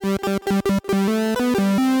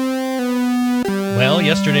Well,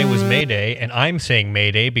 yesterday was May Day, and I'm saying May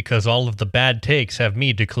Day because all of the bad takes have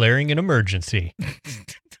me declaring an emergency.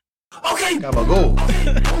 Okay, gotta go.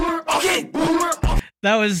 Okay,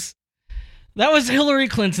 That was Hillary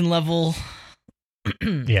Clinton level.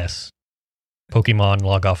 Yes. Pokemon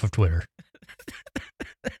log off of Twitter.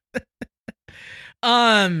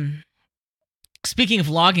 Speaking of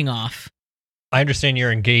logging off, I understand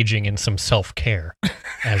you're engaging in some self-care,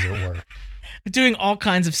 as it were. doing all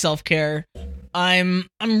kinds of self-care. I'm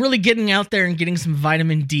really getting out there and getting some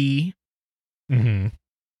vitamin D. Mm-hmm.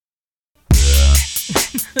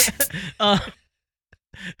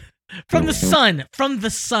 From the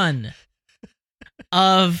son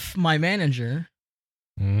of my manager.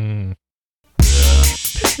 Mm.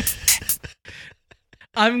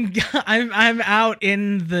 I'm out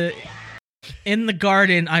in the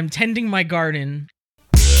garden. I'm tending my garden.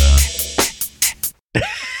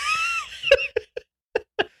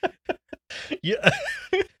 Yeah.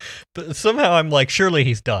 But somehow I'm like, surely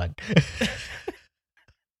he's done.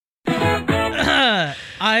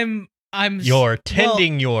 You're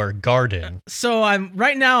tending your garden. So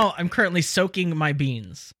I'm currently soaking my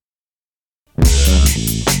beans.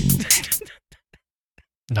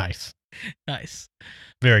 Nice.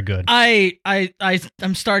 Very good.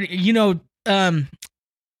 I'm starting,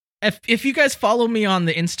 if you guys follow me on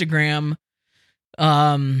the Instagram,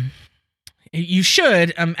 you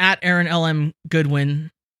should. I'm at Aaron LM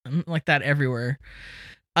Goodwin. I'm like that everywhere.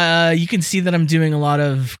 You can see that I'm doing a lot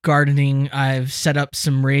of gardening. I've set up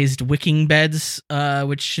some raised wicking beds,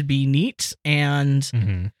 which should be neat, and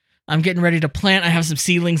I'm getting ready to plant. I have some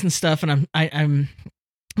seedlings and stuff, and I'm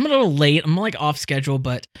a little late. I'm like off schedule,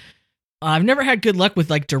 but I've never had good luck with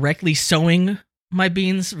like directly sowing my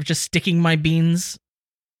beans or just sticking my beans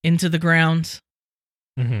into the ground.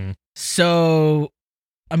 Mm-hmm. So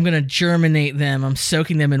I'm going to germinate them. I'm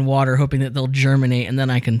soaking them in water, hoping that they'll germinate, and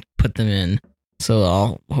then I can put them in. So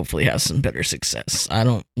I'll hopefully have some better success.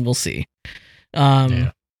 We'll see.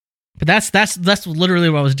 But that's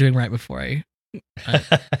literally what I was doing right before I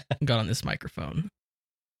got on this microphone.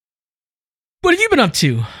 What have you been up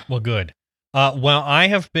to? Well, good. Well, I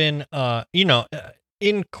have been,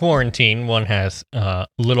 in quarantine, one has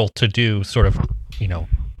little to do sort of,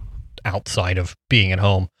 outside of being at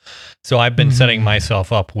home. So I've been setting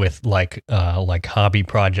myself up with like hobby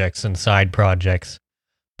projects and side projects.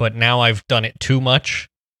 But now I've done it too much,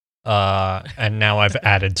 and now I've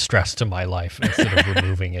added stress to my life instead of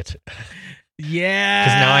removing it. Yeah.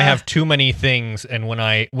 Because now I have too many things, and when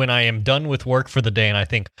I am done with work for the day and I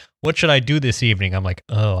think, what should I do this evening? I'm like,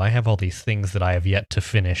 oh, I have all these things that I have yet to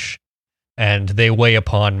finish, and they weigh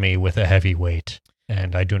upon me with a heavy weight,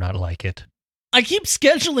 and I do not like it. I keep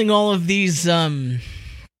scheduling all of these, I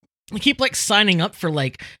keep like signing up for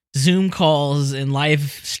like Zoom calls and live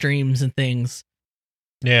streams and things.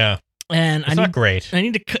 Yeah. And it's not great. I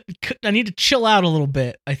need to chill out a little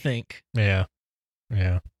bit, I think. Yeah.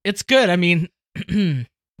 It's good. I mean,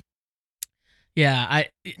 yeah,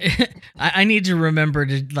 I need to remember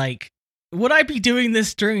to like, would I be doing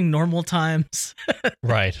this during normal times?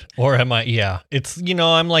 Right. Or am I? Yeah. It's,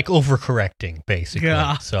 I'm like overcorrecting basically.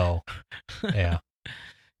 Yeah. So, yeah.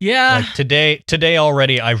 Yeah. Like today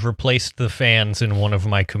already I've replaced the fans in one of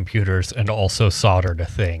my computers and also soldered a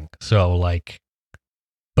thing. So like,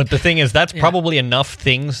 but the thing is, that's probably enough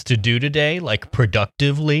things to do today, like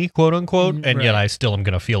productively, quote unquote, and yet I still am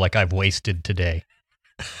going to feel like I've wasted today.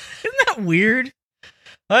 Isn't that weird?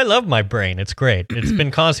 I love my brain. It's great. It's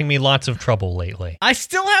been causing me lots of trouble lately. I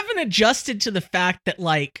still haven't adjusted to the fact that,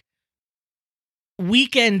 like,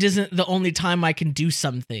 weekend isn't the only time I can do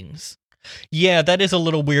some things. Yeah, that is a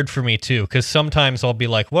little weird for me, too, because sometimes I'll be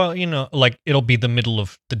like, well, like, it'll be the middle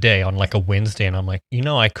of the day on, like, a Wednesday, and I'm like,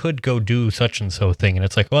 I could go do such and so thing, and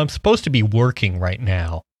it's like, well, I'm supposed to be working right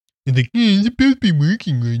now. And like, I'm supposed to be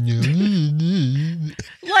working right now.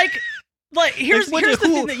 Like here's the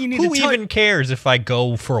thing that you need to tell. Who even cares if I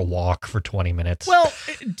go for a walk for 20 minutes? Well,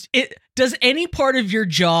 does any part of your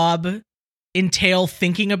job entail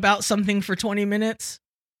thinking about something for 20 minutes?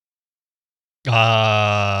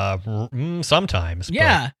 Sometimes.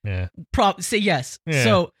 Yeah. Yeah. Say yes. Yeah.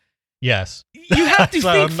 So yes. You have to think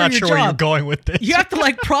I'm not for your sure job. where you're going with this. You have to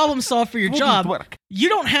like problem solve for your job. You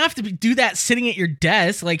don't have to do that sitting at your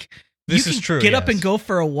desk. Like this you is can true, get up and go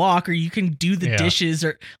for a walk, or you can do the dishes,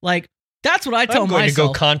 or like that's what I tell myself. I'm going to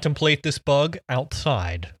go contemplate this bug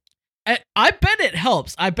outside. I bet it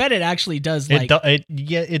helps. I bet it actually does. Like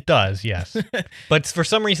it does. Yes, but for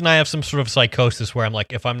some reason I have some sort of psychosis where I'm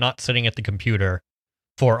like, if I'm not sitting at the computer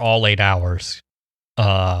for all 8 hours,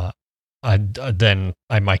 then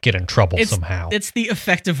I might get in trouble somehow. It's the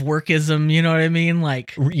effective workism, you know what I mean?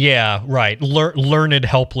 Like, yeah, right. Learned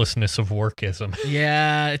helplessness of workism.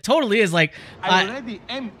 Yeah, it totally is. Like, I already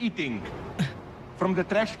am eating from the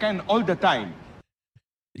trash can all the time.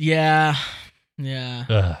 Yeah.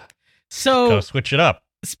 So gotta switch it up.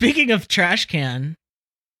 Speaking of trash can,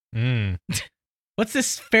 what's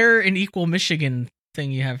this fair and equal Michigan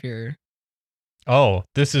thing you have here? Oh,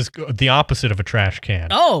 this is the opposite of a trash can.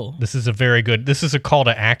 Oh, this is a call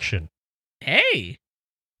to action. Hey.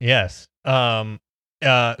 Yes.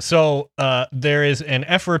 So there is an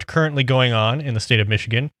effort currently going on in the state of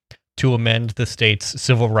Michigan to amend the state's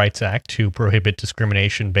Civil Rights Act to prohibit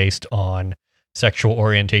discrimination based on sexual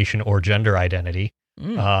orientation or gender identity.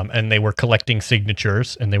 And they were collecting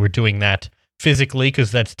signatures, and they were doing that physically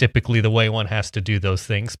because that's typically the way one has to do those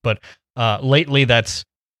things. But lately, that's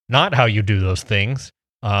not how you do those things.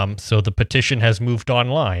 So the petition has moved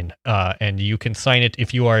online, and you can sign it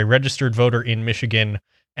if you are a registered voter in Michigan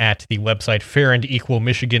at the website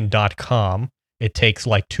fairandequalmichigan.com. It takes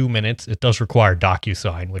like 2 minutes. It does require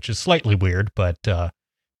DocuSign, which is slightly weird, but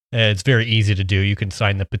it's very easy to do. You can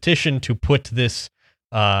sign the petition to put this,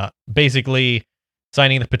 basically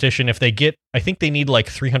signing the petition. If they get, I think they need like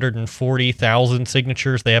 340,000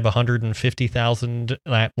 signatures. They have 150,000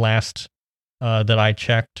 last that I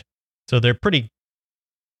checked. So they're pretty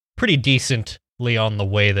decently on the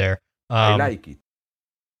way there. I like it.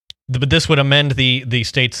 But this would amend the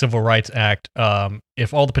State Civil Rights Act.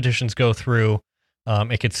 If all the petitions go through,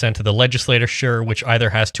 it gets sent to the legislature, which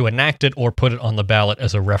either has to enact it or put it on the ballot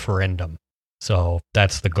as a referendum. So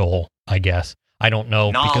that's the goal, I guess. I don't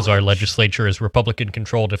know, because our legislature is Republican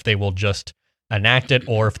controlled, if they will just enact it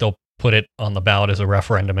or if they'll put it on the ballot as a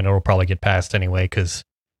referendum, and it'll probably get passed anyway, because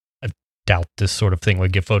I doubt this sort of thing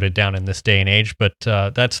would get voted down in this day and age. But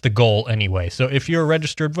that's the goal anyway. So if you're a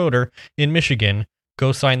registered voter in Michigan,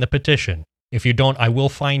 go sign the petition. If you don't, I will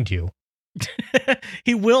find you.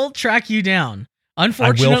 He will track you down,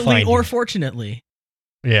 unfortunately or fortunately.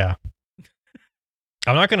 Yeah.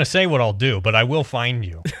 I'm not going to say what I'll do, but I will find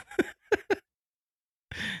you.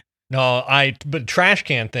 But trash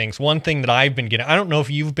can things, one thing that I've been getting, I don't know if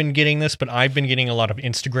you've been getting this, but I've been getting a lot of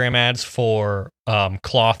Instagram ads for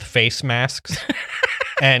cloth face masks.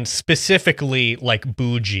 And specifically, like,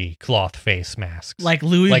 bougie cloth face masks. Like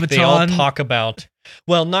Louis Vuitton? They all talk about,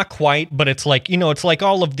 well, not quite, but it's like, it's like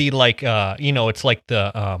all of the, it's like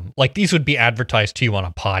the, like, these would be advertised to you on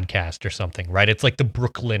a podcast or something, right? It's like the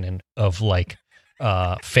Brooklyn of, like,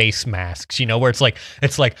 face masks, where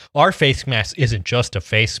it's like our face mask isn't just a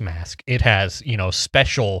face mask. It has,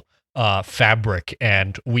 special fabric,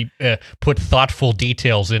 and we put thoughtful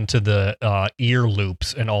details into the ear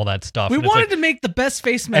loops and all that stuff. We wanted to make the best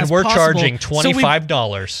face mask, and we're possible, charging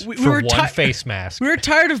 $25 for one face mask. We were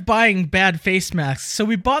tired of buying bad face masks, so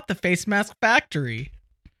we bought the face mask factory.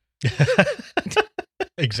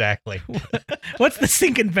 Exactly. What's the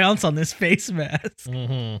sink and bounce on this face mask?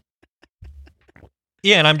 Mm-hmm.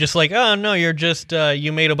 Yeah, and I'm just like, oh no, you're just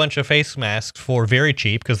you made a bunch of face masks for very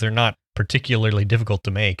cheap, because they're not particularly difficult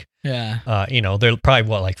to make. Yeah. They're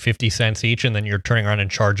probably like 50 cents each, and then you're turning around and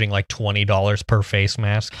charging like $20 per face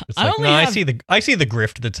mask. It's like, I see the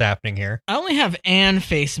grift that's happening here. I only have an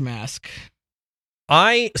face mask.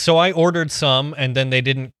 I ordered some, and then they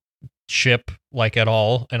didn't ship like at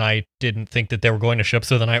all, and I didn't think that they were going to ship,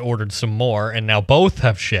 so then I ordered some more, and now both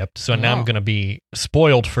have shipped. So now I'm going to be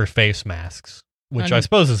spoiled for face masks. Which I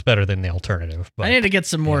suppose is better than the alternative. But, I need to get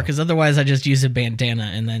some more, because otherwise I just use a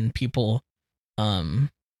bandana, and then people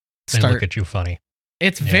start look at you funny.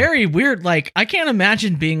 It's very weird. Like, I can't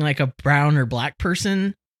imagine being like a brown or black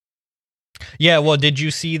person. Yeah, well, did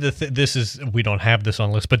you see we don't have this on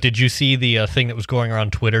the list, but did you see the thing that was going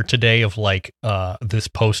around Twitter today of like this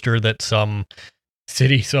poster that some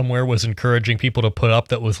city somewhere was encouraging people to put up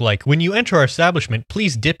that was like, when you enter our establishment,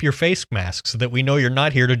 please dip your face mask so that we know you're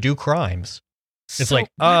not here to do crimes. It's so, like,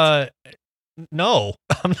 no,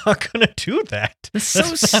 I'm not going to do that.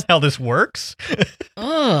 That's not how this works.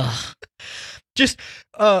 Ugh. Just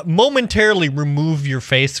momentarily remove your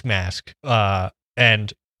face mask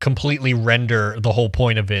and completely render the whole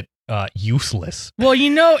point of it useless. Well,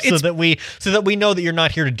 so that we know that you're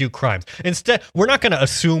not here to do crimes. Instead, we're not going to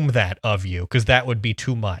assume that of you, because that would be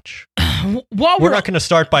too much. We're not going to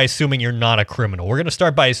start by assuming you're not a criminal. We're going to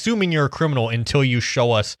start by assuming you're a criminal until you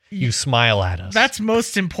show us, you smile at us. That's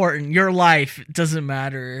most important. Your life doesn't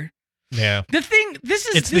matter. Yeah. The thing,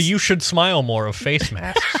 the you should smile more of face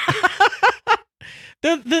masks.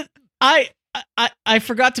 I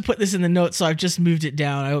forgot to put this in the notes, so I've just moved it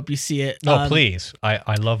down. I hope you see it. Oh, please.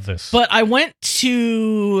 I love this. But I went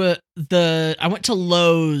to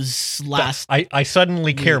Lowe's last. I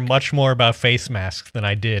suddenly care week. much more about face masks than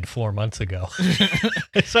I did 4 months ago.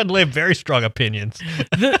 I suddenly have very strong opinions.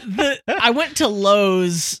 I went to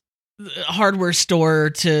Lowe's hardware store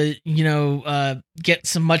to get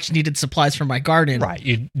some much needed supplies for my garden. Right.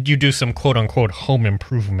 You do some quote unquote home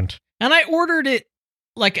improvement. And I ordered it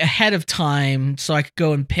like ahead of time so I could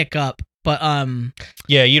go and pick up. But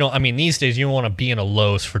yeah, these days you don't want to be in a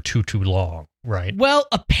Lowe's for too long, right? Well,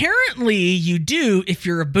 apparently you do if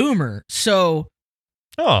you're a boomer. So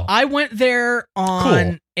I went there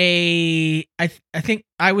on I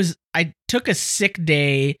took a sick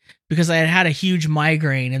day because I had a huge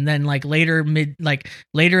migraine, and then later in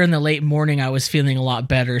the late morning I was feeling a lot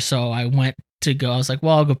better, so I went to go. I was like,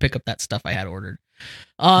 well, I'll go pick up that stuff I had ordered.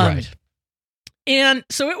 Right. And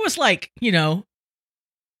so it was I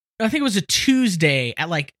think it was a Tuesday at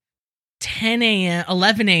 10 a.m.,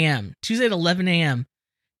 11 a.m., Tuesday at 11 a.m.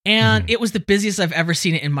 And it was the busiest I've ever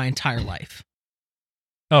seen it in my entire life.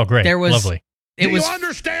 Oh, great. Lovely. Do you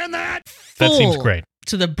understand that? That seems great.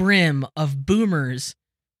 To the brim of boomers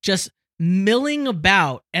just milling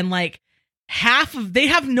about, and they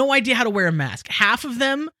have no idea how to wear a mask. Half of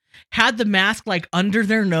them had the mask under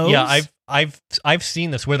their nose. Yeah, I've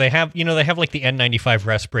seen this where they have the N95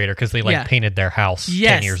 respirator because they painted their house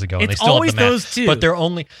 10 years ago, and they still have the mask. Those two. But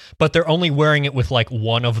they're only wearing it with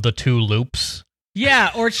one of the two loops.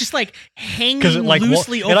 Yeah, or it's just hanging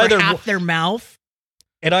loosely over half their mouth.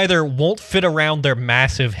 It either won't fit around their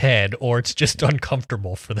massive head, or it's just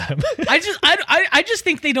uncomfortable for them. I just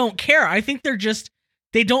think they don't care. I think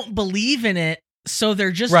they don't believe in it, so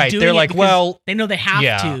they're just right. Doing they're it because they know they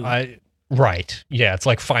have to. Right. Yeah, it's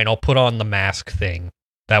fine, I'll put on the mask thing.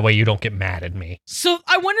 That way you don't get mad at me. So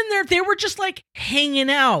I went in there, they were just hanging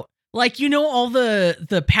out. All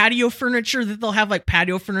the patio furniture that they'll have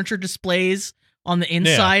patio furniture displays on the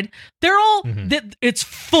inside. Yeah. They're all it's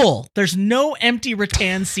full. There's no empty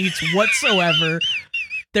rattan seats whatsoever.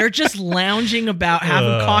 They're just lounging about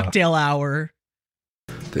having cocktail hour.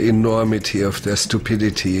 The enormity of their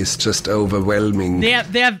stupidity is just overwhelming. They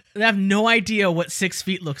have no idea what 6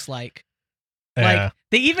 feet looks like. They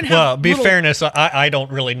even have. Well, fairness, I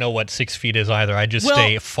don't really know what 6 feet is either. I just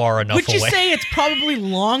stay far enough away. Would you say it's probably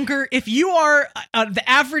longer? If you are the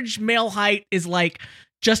average male height is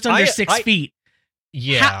just under 6 feet.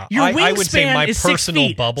 Yeah, your wingspan I would say my is personal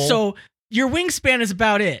 6 feet, bubble. So your wingspan is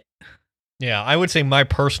about it. Yeah, I would say my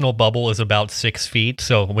personal bubble is about 6 feet.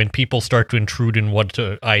 So when people start to intrude in what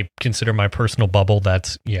I consider my personal bubble,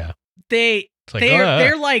 that's they're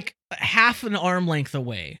half an arm length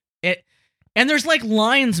away. And there's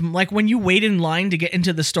lines when you wait in line to get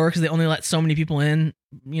into the store because they only let so many people in.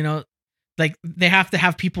 They have to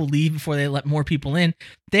have people leave before they let more people in.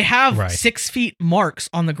 They have 6 feet marks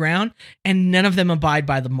on the ground, and none of them abide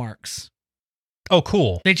by the marks. Oh,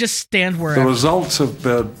 cool. They just stand wherever. The results have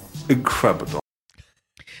been incredible.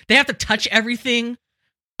 They have to touch everything.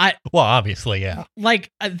 Well, obviously, yeah.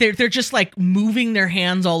 They're just moving their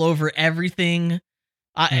hands all over everything.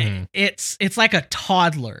 It's like a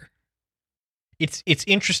toddler. It's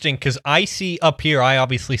interesting because I see up here, I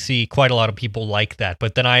obviously see quite a lot of people like that,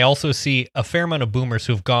 but then I also see a fair amount of boomers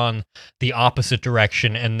who've gone the opposite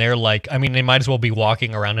direction, and they're they might as well be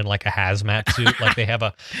walking around in a hazmat suit. They have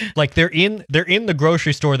they're in the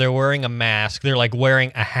grocery store, they're wearing a mask, they're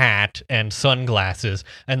wearing a hat and sunglasses,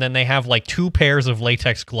 and then they have 2 pairs of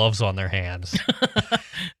latex gloves on their hands.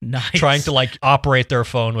 Nice. Trying to operate their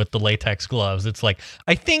phone with the latex gloves. It's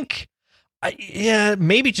I think...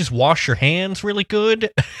 maybe just wash your hands really good.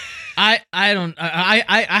 I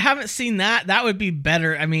haven't seen that. That would be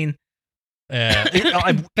better. I mean,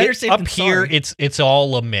 better safe than here. Sorry. It's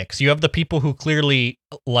all a mix. You have the people who clearly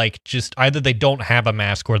just either they don't have a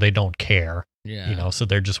mask or they don't care. Yeah. So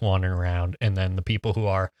they're just wandering around, and then the people who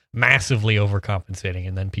are massively overcompensating,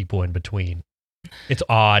 and then people in between. It's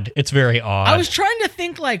odd. It's very odd. I was trying to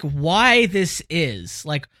think why this is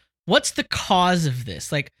what's the cause of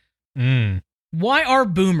this why are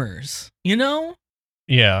boomers,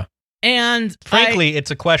 Yeah. And frankly,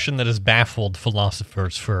 it's a question that has baffled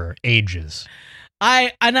philosophers for ages.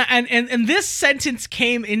 And this sentence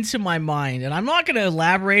came into my mind, and I'm not going to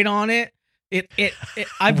elaborate on it.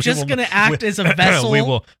 I'm just going to act as a vessel. We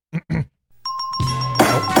will. Wow,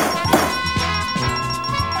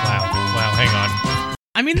 hang on.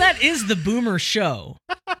 I mean, that is the boomer show.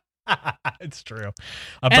 It's true.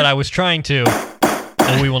 But I was trying to...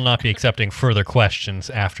 we will not be accepting further questions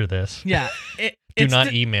after this. Yeah. Do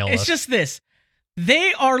not email us. It's just this.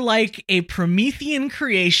 They are like a Promethean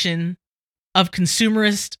creation of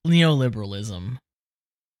consumerist neoliberalism.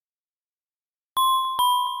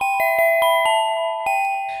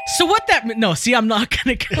 So what that... No, see, I'm not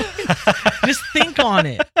going to go... Just think on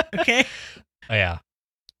it, okay? Oh, yeah.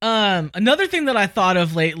 Another thing that I thought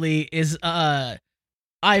of lately is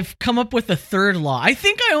I've come up with a third law. I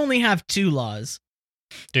think I only have 2 laws.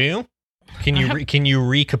 Do you? Can you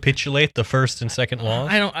recapitulate the first and second laws?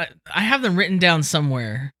 I have them written down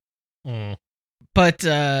somewhere. But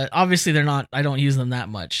obviously they're not. I don't use them that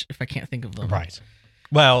much if I can't think of them. Right.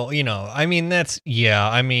 Well, I mean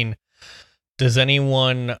I mean, does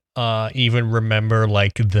anyone even remember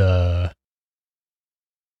like the?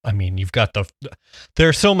 I mean, you've got there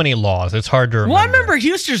are so many laws. It's hard to remember. Well, I remember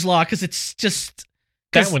Huster's law because it's just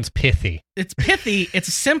that one's pithy. It's pithy.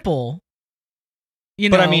 It's simple.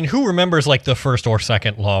 But I mean, who remembers like the first or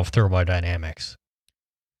second law of thermodynamics?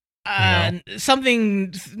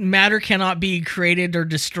 Something matter cannot be created or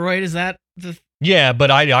destroyed. Is that the? Yeah, but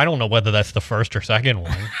I don't know whether that's the first or second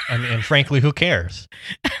one. I mean, and frankly, who cares?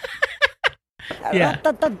 Yeah.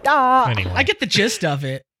 Anyway. I get the gist of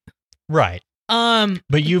it. Right.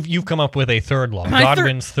 But you've come up with a third law,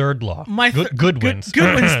 Godwin's third law. Goodwin's.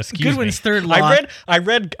 Goodwin's third law. I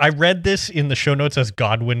read this in the show notes as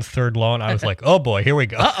Godwin's third law, and I was like, oh boy, here we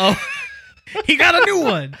go. He got a new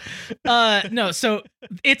one. No, so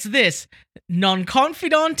it's this: non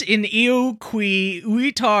confidant in eo qui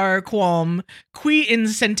uitar quam qui in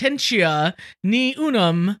sententia ni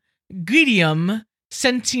unum gidium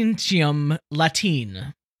sententium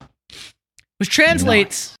Latin, which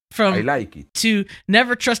translates from I like it. to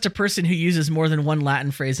never trust a person who uses more than one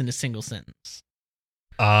Latin phrase in a single sentence.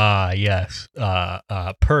 Ah, yes.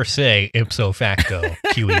 Per se, ipso facto,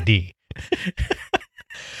 QED.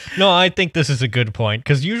 No, I think this is a good point,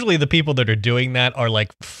 because usually the people that are doing that are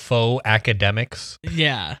like faux academics.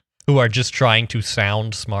 Yeah. Who are just trying to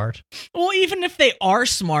sound smart. Well, even if they are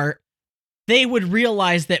smart, they would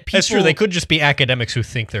realize that people... That's true. They could just be academics who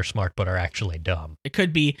think they're smart but are actually dumb. It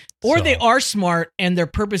could be. Or they are smart and they're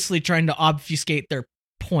purposely trying to obfuscate their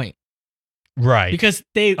point. Right. Because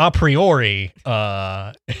they... A priori...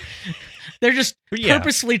 They're just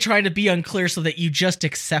purposely trying to be unclear so that you just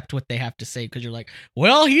accept what they have to say, because you're like,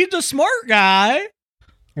 well, he's a smart guy.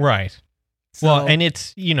 Right. So, well, and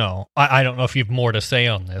it's, I don't know if you have more to say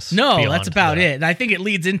on this. No, that's about it. And I think it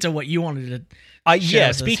leads into what you wanted to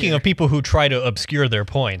yeah, speaking of people who try to obscure their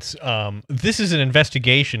points, this is an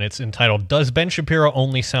investigation. It's entitled, Does Ben Shapiro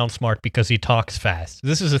Only Sound Smart Because He Talks Fast?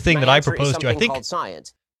 This is a thing that I proposed to you.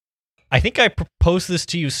 I think I proposed this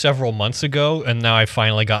to you several months ago, and now I've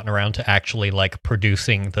finally gotten around to actually like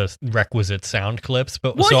producing the requisite sound clips.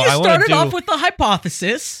 But well, so you started off with the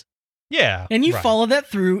hypothesis. Yeah. And you follow that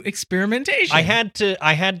through experimentation. I had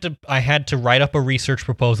to write up a research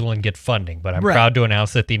proposal and get funding, but I'm proud to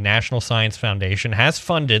announce that the National Science Foundation has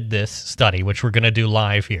funded this study, which we're going to do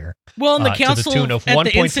live here. Well, and the Council to the tune of at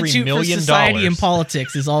 $1.3 the Institute million. for Society and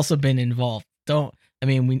Politics has also been involved. The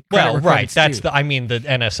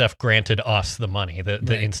NSF granted us the money,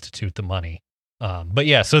 the institute the money. But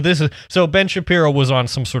yeah, so Ben Shapiro was on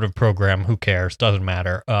some sort of program, who cares, doesn't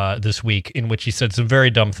matter, this week, in which he said some very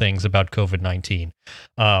dumb things about COVID-19.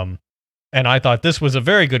 And I thought this was a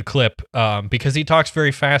very good clip because he talks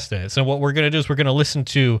very fast in it. So what we're going to do is we're going to listen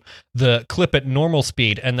to the clip at normal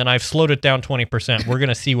speed, and then I've slowed it down 20%. We're going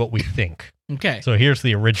to see what we think. Okay. So here's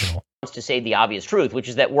the original. To say the obvious truth, which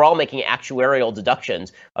is that we're all making actuarial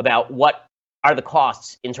deductions about what are the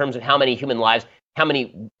costs in terms of how many human lives, how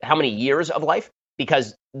many years of life,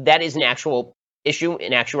 because that is an actual issue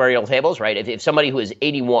in actuarial tables, right? If somebody who is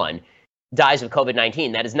 81 dies of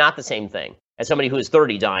COVID-19, that is not the same thing as somebody who is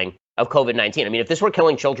 30 dying of COVID-19. I mean, if this were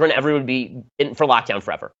killing children, everyone would be in for lockdown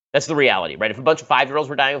forever. That's the reality, right? If a bunch of 5-year-olds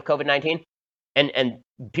were dying of COVID-19 and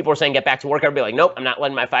people were saying get back to work, I'd be like, nope, I'm not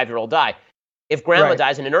letting my 5-year-old die. If grandma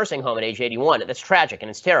dies in a nursing home at age 81, that's tragic and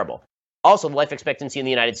it's terrible. Also, the life expectancy in the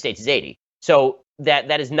United States is 80. So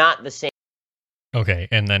that is not the same. Okay,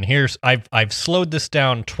 and then I've slowed this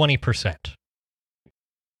down 20%.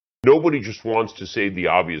 Nobody just wants to say the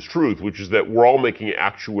obvious truth, which is that we're all making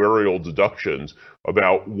actuarial deductions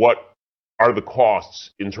about what are the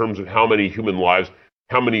costs in terms of how many human lives,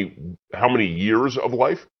 how many years of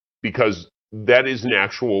life, because that is an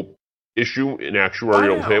actual issue in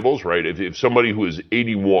actuarial tables, right? If somebody who is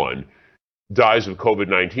 81 dies of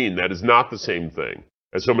COVID-19, that is not the same thing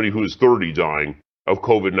as somebody who is 30 dying of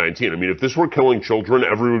COVID-19. I mean, if this were killing children,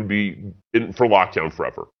 everyone would be in for lockdown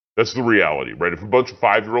forever. That's the reality, right? If a bunch of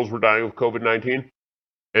 5-year-olds were dying of COVID-19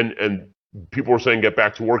 and people were saying get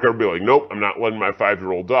back to work, everybody would be like, nope, I'm not letting my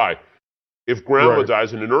 5-year-old die. If grandma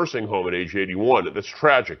dies in a nursing home at age 81, that's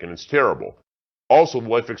tragic and it's terrible. Also,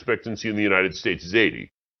 life expectancy in the United States is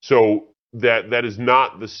 80. So that is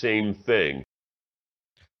not the same thing.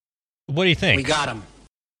 What do you think? We got him.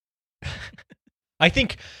 I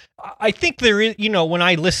think there is, when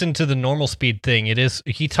I listen to the normal speed thing,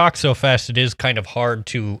 he talks so fast, it is kind of hard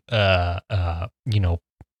to,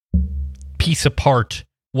 piece apart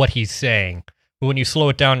what he's saying. But when you slow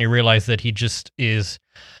it down, you realize that he just is,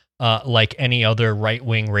 like any other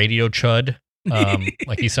right-wing radio chud.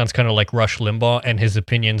 Like he sounds kind of like Rush Limbaugh, and his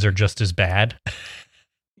opinions are just as bad.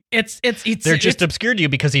 They're just obscure to you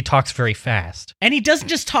because he talks very fast. And he doesn't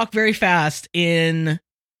just talk very fast in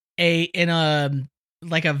a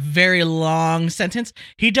like a very long sentence.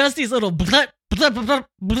 He does these little blah, blah, blah, blah,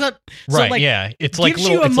 blah. So right, like, yeah. It's like gives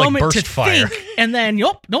you a it's moment like burst to fire. think, and then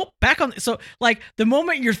nope, back on. So like the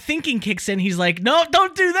moment your thinking kicks in, he's like, no,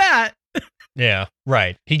 don't do that. Yeah,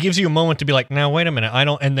 right. He gives you a moment to be like, now wait a minute,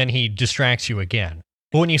 and then he distracts you again.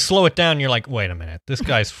 But when you slow it down, you're like, wait a minute, this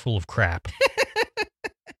guy's full of crap.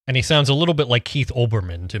 And he sounds a little bit like Keith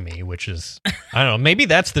Olbermann to me, which is, I don't know, maybe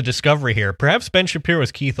that's the discovery here. Perhaps Ben Shapiro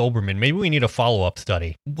is Keith Olbermann. Maybe we need a follow-up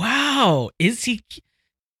study. Wow. Is he?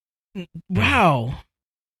 Wow.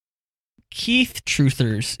 Keith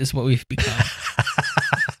Truthers is what we've become.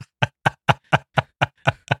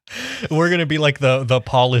 We're going to be like the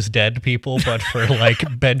Paul is dead people, but for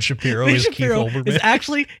like Ben Shapiro is Keith Olbermann. Is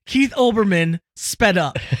actually Keith Olbermann sped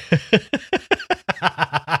up.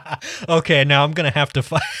 Okay, now I'm going to have to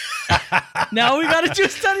find... Now we got to do a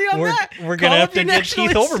study on that. We're going to have to get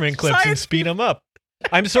Keith Olbermann clips and speed them up.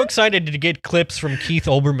 I'm so excited to get clips from Keith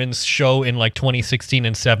Olbermann's show in like 2016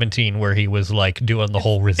 and 17 where he was like doing the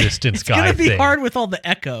whole resistance guy thing. It's going to be hard with all the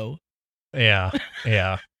echo. Yeah.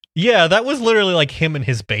 Yeah, that was literally like him in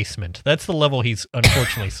his basement. That's the level he's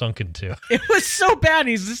unfortunately sunken to. It was so bad.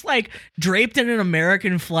 He's just like draped in an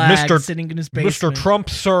American flag, sitting in his basement. Mr. Trump,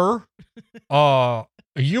 sir,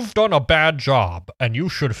 you've done a bad job, and you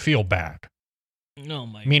should feel bad. Oh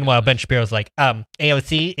my. Meanwhile, Ben Shapiro's like,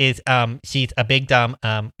 AOC is, she's a big dumb,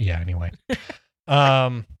 yeah, anyway.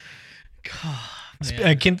 God,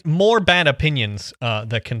 more bad opinions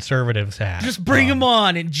that conservatives have. just bring them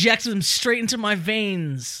on, inject them straight into my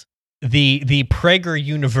veins. The Prager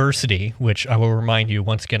University, which I will remind you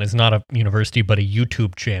once again is not a university but a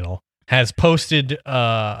YouTube channel, has posted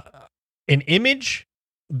an image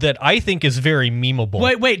that I think is very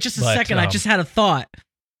memeable. Wait, just a second. I just had a thought.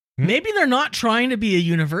 Maybe they're not trying to be a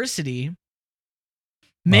university.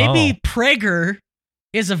 Maybe Prager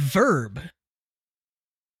is a verb.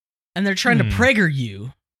 And they're trying to Prager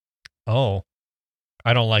you. Oh,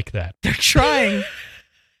 I don't like that. They're trying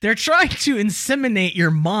to inseminate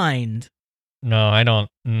your mind. No, I don't.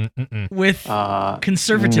 With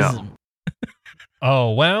conservatism. No.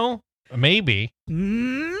 Oh, well, maybe.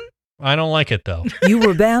 I don't like it, though. You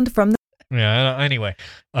were banned from the... Yeah, anyway.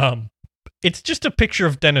 It's just a picture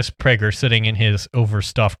of Dennis Prager sitting in his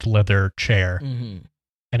overstuffed leather chair. Mm-hmm.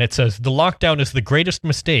 And it says, "The lockdown is the greatest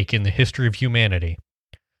mistake in the history of humanity."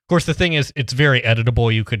 Of course, the thing is, it's very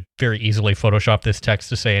editable. You could very easily Photoshop this text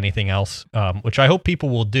to say anything else, which I hope people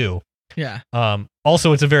will do. Yeah.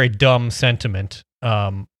 Also, it's a very dumb sentiment.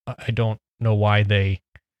 I don't know why they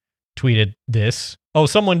tweeted this. Oh,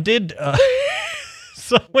 someone did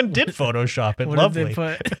Photoshop it. What Lovely. did they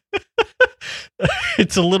put?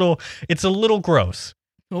 It's a little gross.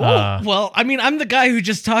 Well, I mean, I'm the guy who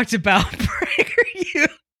just talked about Prager you.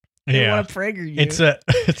 They want to Prager you. It's the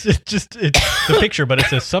picture, but it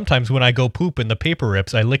says, "Sometimes when I go poop and the paper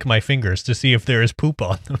rips, I lick my fingers to see if there is poop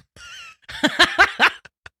on them."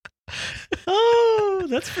 Oh,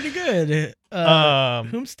 that's pretty good.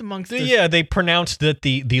 Whomst amongst us? Yeah, they pronounced that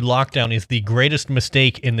the lockdown is the greatest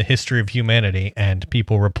mistake in the history of humanity, and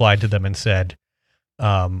people replied to them and said,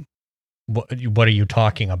 what are you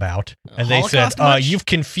talking about? And they said, you've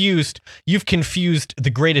confused the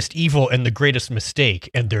greatest evil and the greatest mistake,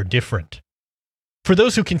 and they're different. For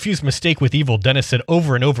those who confuse mistake with evil, Dennis said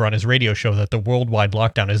over and over on his radio show that the worldwide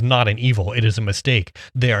lockdown is not an evil, it is a mistake.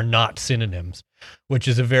 They are not synonyms, which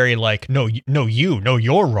is a very like, no,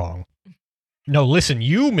 you're wrong. No, listen,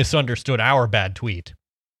 you misunderstood our bad tweet.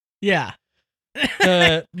 Yeah.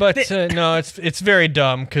 No, it's very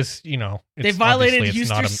dumb because, they violated it's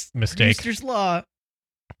not a mistake. Huster's law.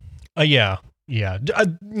 Yeah.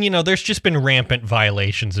 There's just been rampant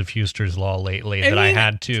violations of Huster's law lately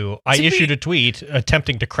I issued a tweet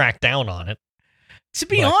attempting to crack down on it. To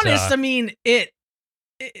be honest, I mean,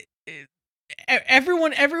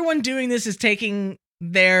 everyone doing this is taking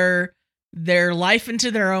their life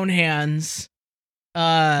into their own hands.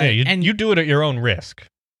 You do it at your own risk.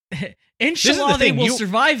 Inshallah, they will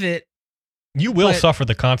survive it. You will suffer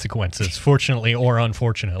the consequences, fortunately or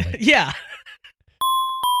unfortunately. Yeah.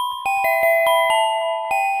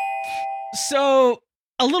 So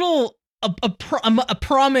a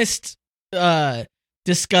promised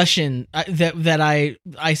discussion that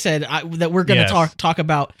I said that we're going to talk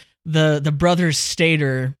about the brothers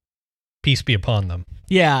Stater. Peace be upon them.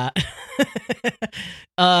 Yeah.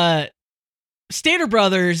 Stater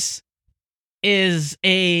Brothers is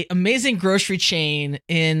a amazing grocery chain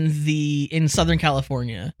in Southern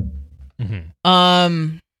California.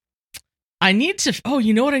 Mm-hmm. I need to. Oh,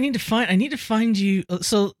 you know what I need to find? I need to find you.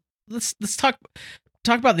 So let's talk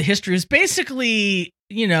about the history. It's basically,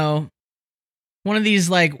 one of these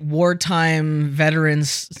like wartime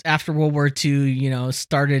veterans after World War II.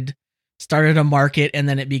 Started a market and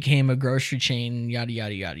then it became a grocery chain. Yada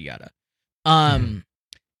yada yada yada.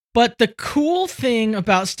 But the cool thing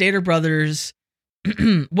about Stater Brothers,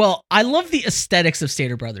 well, I love the aesthetics of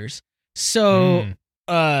Stater Brothers. So,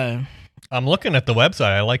 I'm looking at the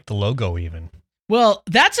website. I like the logo even. Well,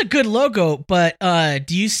 that's a good logo, but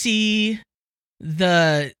do you see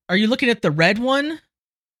are you looking at the red one?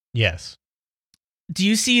 Yes. Do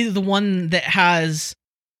you see the one that has,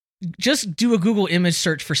 just do a Google image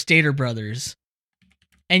search for Stater Brothers,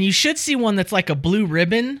 and you should see one that's like a blue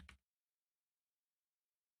ribbon.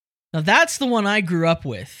 Now that's the one I grew up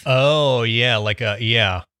with. Oh yeah,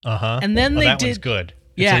 uh-huh. And then they that did, one's good.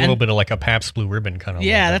 It's yeah, a little bit of like a Pabst Blue Ribbon kind of.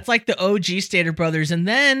 Yeah, logo. that's like the OG Stater Brothers. And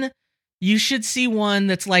then you should see one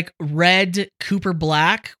that's like red Cooper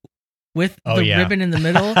Black with the ribbon in the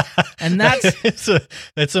middle. And that's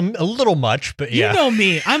it's a little much, but yeah. You know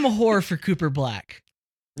me, I'm a whore for Cooper Black.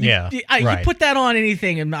 Yeah, you put that on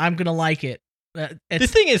anything and I'm gonna like it. The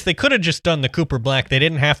thing is, they could have just done the Cooper Black. They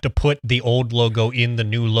didn't have to put the old logo in the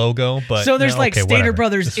new logo. But so there's okay, Stater whatever.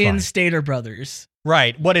 Brothers in Stater Brothers.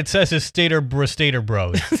 Right. What it says is Stater Bros.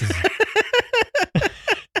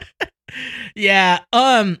 Yeah.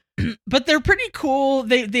 But they're pretty cool.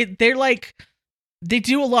 They're like, they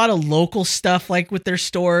do a lot of local stuff like with their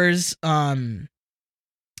stores. And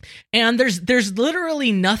there's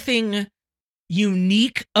literally nothing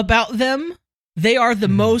unique about them. They are the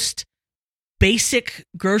most basic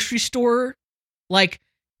grocery store. Like,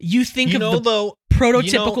 you think of the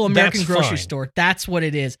prototypical American grocery store. That's what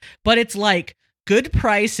it is. But it's like good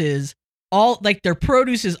prices. All like their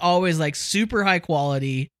produce is always like super high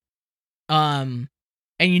quality. And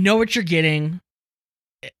you know what you're getting.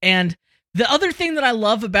 And the other thing that I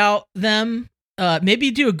love about them,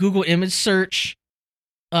 maybe do a Google image search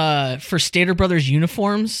for Stater Brothers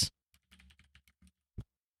uniforms.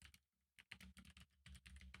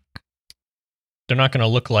 They're not going to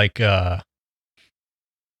look like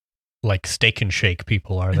Steak and Shake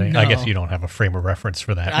people, are they? No. I guess you don't have a frame of reference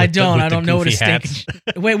for that. I don't know what a Steak hats.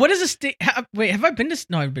 Wait, what is a Steak? Wait, have I been to?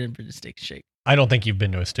 No, I've been to Steak and Shake. I don't think you've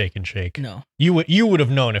been to a Steak and Shake. No. You would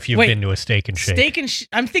have known if you've been to a Steak and Shake.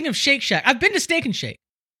 I'm thinking of Shake Shack. I've been to Steak and Shake.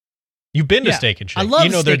 You've been to Steak and Shake. I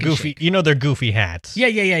love their Steak and goofy. Shake. You know their goofy hats. Yeah.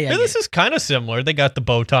 This is kind of similar. They got the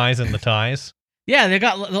bow ties and the ties. Yeah, they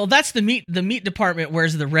got. Well, that's the meat. The meat department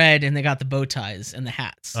wears the red, and they got the bow ties and the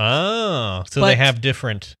hats. Oh, so they have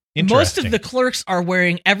different. Most of the clerks are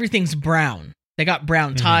wearing everything's brown. They got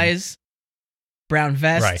brown ties, brown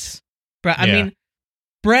vests. Right. I mean,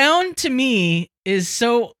 brown to me is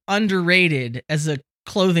so underrated as a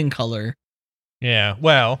clothing color. Yeah.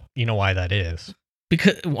 Well, you know why that is?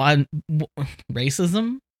 Because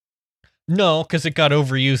racism? No, because it got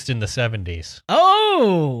overused in the 70s.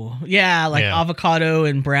 Oh, yeah, avocado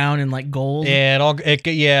and brown and like gold. Yeah,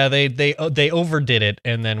 they overdid it,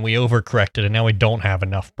 and then we overcorrected, and now we don't have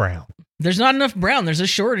enough brown. There's not enough brown. There's a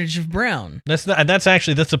shortage of brown. That's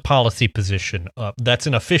a policy position. That's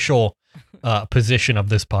an official position of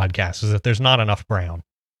this podcast, is that there's not enough brown.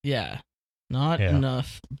 Yeah, not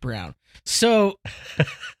enough brown. So.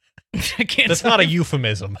 That's not a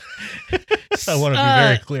euphemism. I want to be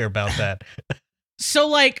very clear about that. So,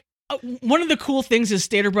 like, one of the cool things is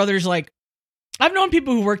Stater Brothers, like, I've known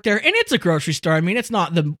people who work there, and it's a grocery store. I mean, it's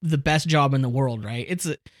not the best job in the world, right?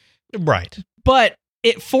 Right. But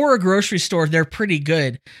for a grocery store, they're pretty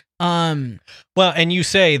good. Well, and you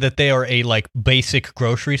say that they are a like basic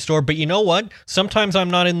grocery store, but you know what? Sometimes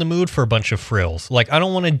I'm not in the mood for a bunch of frills. Like, I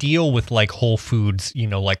don't want to deal with like Whole Foods,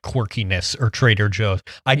 like quirkiness or Trader Joe's.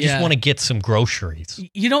 I just want to get some groceries.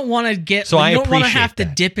 You don't want to get, so you don't want to have to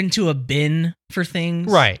dip into a bin for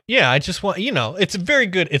things. Right. Yeah. I just want, it's very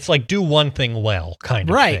good. It's like do one thing well kind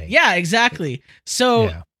of right. thing. Yeah, exactly.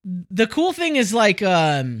 So the cool thing is like,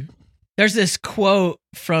 there's this quote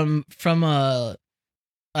from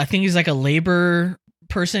I think he's like a labor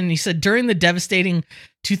person. He said, during the devastating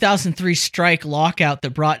 2003 strike lockout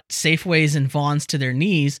that brought Safeways and Vons to their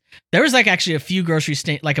knees, there was like actually a few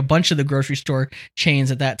like a bunch of the grocery store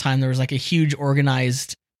chains at that time. There was like a huge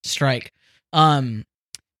organized strike.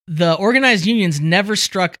 The organized unions never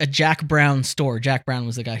struck a Jack Brown store. Jack Brown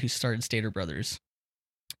was the guy who started Stater Brothers.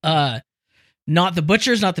 Not the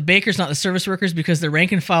butchers, not the bakers, not the service workers, because the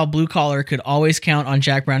rank and file blue collar could always count on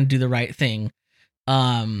Jack Brown to do the right thing.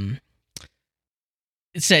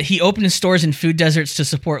 It said he opened his stores in food deserts to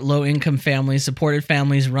support low-income families, supported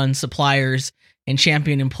families, run suppliers, and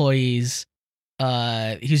champion employees.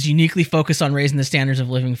 He was uniquely focused on raising the standards of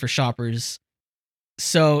living for shoppers.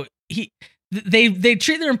 So they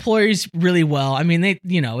treat their employees really well. I mean,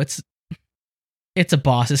 it's a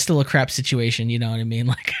boss. It's still a crap situation. You know what I mean?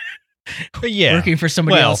 Like, yeah, working for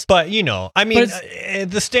somebody else. But I mean,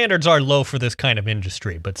 the standards are low for this kind of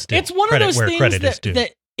industry. But still, it's one of those things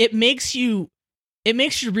that it makes you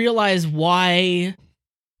realize why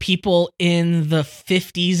people in the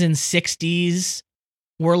 50s and 60s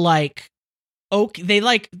were like, okay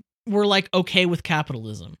with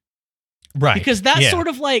capitalism. Right. Because that's sort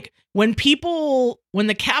of like when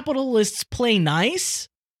the capitalists play nice,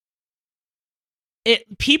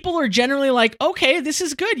 people are generally like, okay, this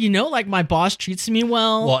is good, like my boss treats me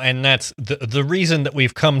well. Well, and that's the reason that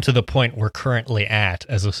we've come to the point we're currently at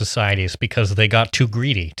as a society is because they got too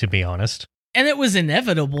greedy, to be honest. And it was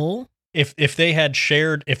inevitable. If they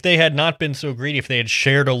had not been so greedy, if they had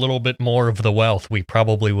shared a little bit more of the wealth, we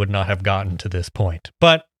probably would not have gotten to this point.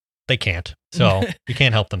 But they can't. So you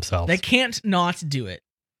can't help themselves. They can't not do it.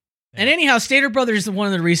 And anyhow, Stater Brothers, one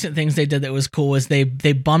of the recent things they did that was cool was they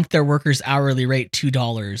bumped their workers' hourly rate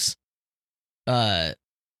 $2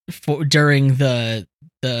 during the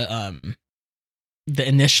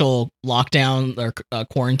initial lockdown or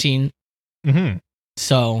quarantine. Mm-hmm.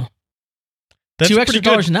 So that's $2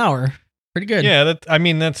 extra an hour. Pretty good. Yeah,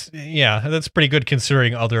 that's pretty good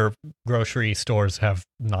considering other grocery stores have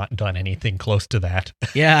not done anything close to that.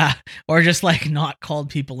 Yeah, or just like not called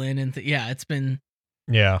people in and it's been.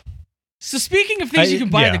 Yeah. So speaking of things you can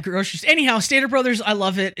buy at the grocery store, anyhow, Stater Brothers, I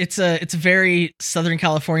love it. It's a very Southern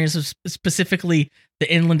California, so specifically the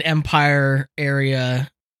Inland Empire area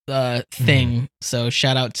thing. Mm. So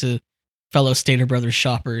shout out to fellow Stater Brothers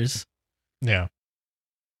shoppers. Yeah.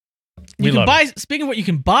 You can buy. Speaking of what you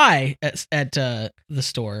can buy at the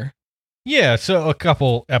store. Yeah, so a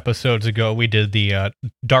couple episodes ago we did the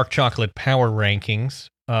dark chocolate power rankings,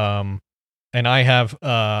 and I have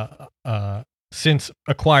since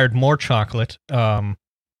acquired more chocolate, some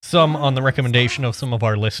on the recommendation of some of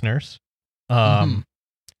our listeners. So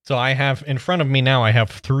I have in front of me now. I have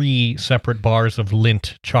 3 separate bars of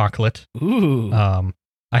Lindt chocolate. Ooh.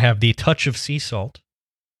 I have the touch of sea salt,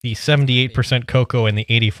 the 78% cocoa, and the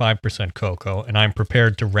 85% cocoa, and I'm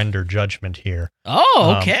prepared to render judgment here.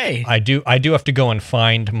 Oh, okay. I do have to go and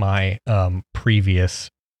find my previous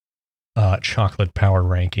chocolate power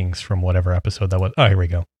rankings from whatever episode that was. Oh, here we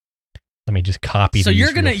go. Let me just copy these. So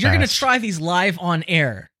you're gonna try these live on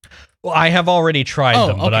air. Well, I have already tried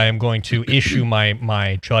them, but I am going to issue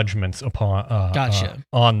my judgments upon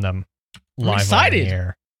on them live on the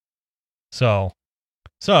air. So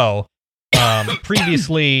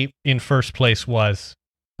previously in first place was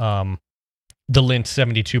the Lindt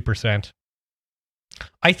 72%.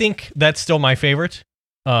 I think that's still my favorite.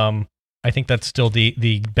 I think that's still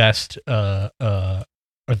the best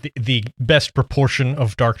the best proportion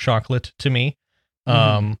of dark chocolate to me.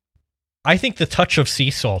 I think the touch of sea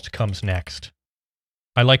salt comes next.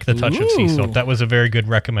 I like the touch of sea salt. That was a very good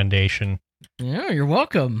recommendation. Yeah, you're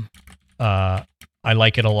welcome. I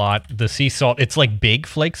like it a lot. The sea salt, it's like big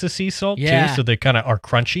flakes of sea salt too, so they kind of are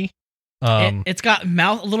crunchy. It's got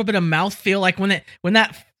a little bit of mouth feel, like when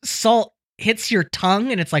that salt hits your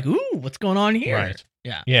tongue and it's like, ooh, what's going on here? Right.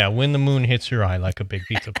 Yeah. Yeah, when the moon hits your eye like a big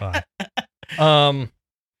pizza pie.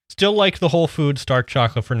 Still like the Whole Foods dark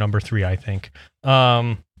chocolate for number 3, I think.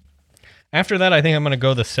 After that, I think I'm going to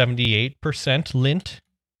go the 78% Lindt.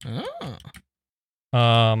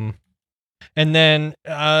 Oh. And then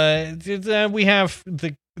we have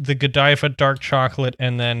the Godiva dark chocolate,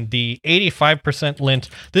 and then the 85% Lindt.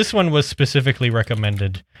 This one was specifically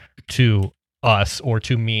recommended to us, or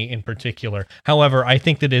to me in particular. However, I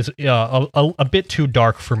think that is a bit too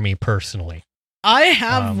dark for me personally. I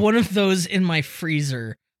have one of those in my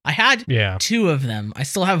freezer. I had 2 of them. I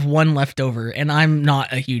still have 1 left over, and I'm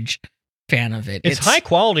not a huge fan of it. It's high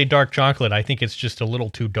quality dark chocolate. I think it's just a little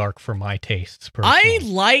too dark for my tastes personally. I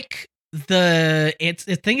like I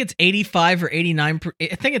think it's 85 or 89.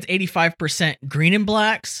 I think it's 85% Green and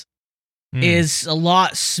Blacks is a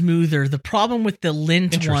lot smoother. The problem with the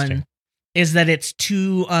Lindt one is that it's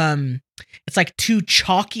too it's like too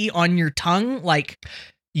chalky on your tongue. Like,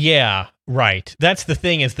 yeah, right. That's the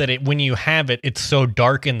thing, is that when you have it, it's so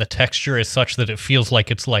dark and the texture is such that it feels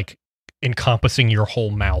like it's like encompassing your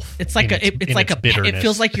whole mouth. It's like bitterness. it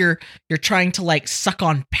feels like you're trying to like suck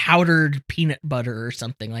on powdered peanut butter or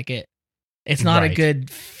something like it. It's not a good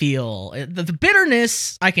feel. The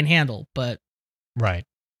bitterness I can handle, but right.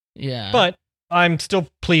 Yeah. But I'm still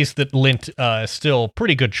pleased that Lindt is still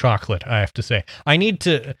pretty good chocolate, I have to say. I need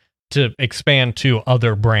to expand to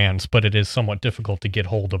other brands, but it is somewhat difficult to get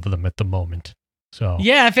hold of them at the moment. So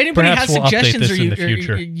yeah, if anybody has we'll suggestions or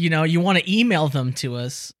you want to email them to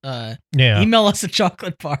us, email us a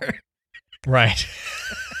chocolate bar. Right.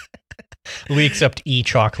 We accept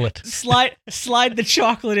e-chocolate. Slide the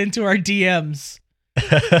chocolate into our DMs.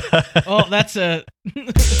 Oh, that's a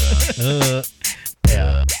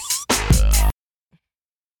yeah.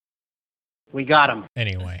 We got him.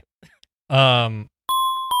 Anyway.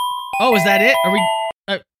 Oh, is that it? Are we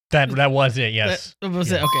that was it, yes. That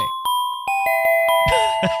was it. Okay.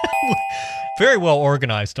 Very well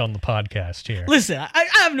organized on the podcast here. Listen, I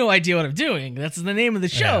have no idea what I'm doing. That's the name of the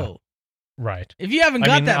show. Yeah. Right. If you haven't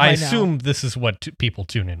got that by I now. assume this is what people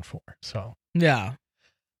tune in for. So. Yeah.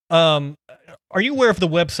 Are you aware of the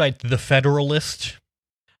website The Federalist?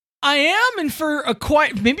 I am, and for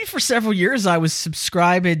maybe for several years I was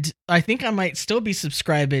subscribed. I think I might still be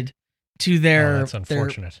subscribed to their that's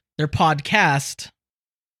unfortunate. Their podcast.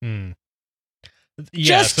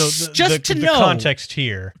 Yeah, just the know context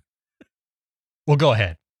here. Well, go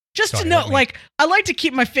ahead. To know, like, I like to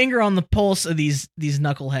keep my finger on the pulse of these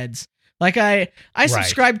knuckleheads. Like I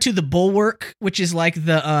subscribe to the Bulwark, which is like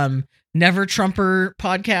the Never Trumper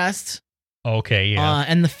podcast. Okay, yeah.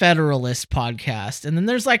 And the Federalist podcast. And then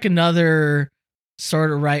there's like another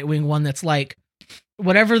sort of right-wing one that's like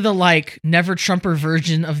whatever the like Never Trumper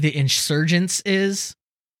version of the Insurgents is.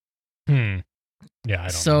 Yeah, I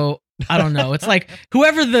don't know. I don't know. It's like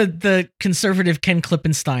whoever the conservative Ken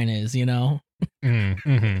Klippenstein is, you know?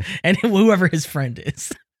 Mm-hmm. And whoever his friend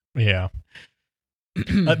is. Yeah.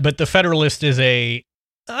 But the Federalist is I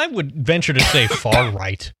would venture to say,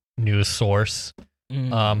 far-right news source.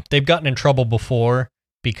 They've gotten in trouble before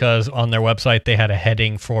because on their website they had a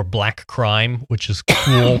heading for black crime, which is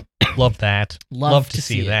cool. Love that. Love to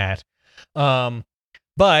see that.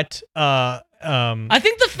 But I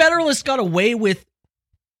think the Federalist got away with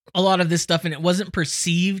a lot of this stuff, and it wasn't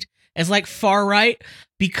perceived as like far right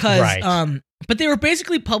because but they were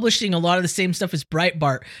basically publishing a lot of the same stuff as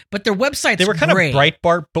Breitbart, but their websites they were kind great. of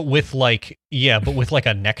Breitbart, but with like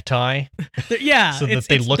a necktie. Yeah, so that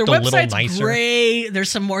they looked a little nicer. Gray.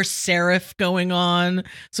 There's some more serif going on,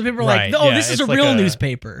 so people are like, "Oh, this is a real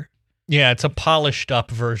newspaper." Yeah, it's a polished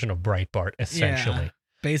up version of Breitbart, essentially. Yeah,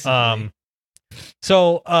 basically.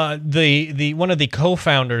 So the one of the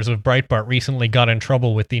co-founders of Breitbart recently got in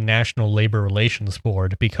trouble with the National Labor Relations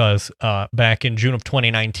Board because back in June of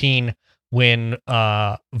 2019, when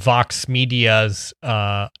Vox Media's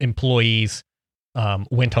employees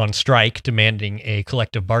went on strike demanding a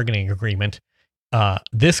collective bargaining agreement,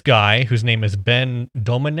 this guy, whose name is Ben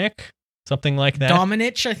Domenech, something like that.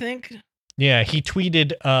 Domenech, I think. Yeah, he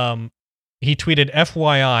tweeted,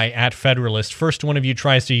 FYI at Federalist, first one of you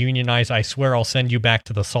tries to unionize, I swear I'll send you back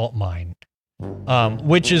to the salt mine.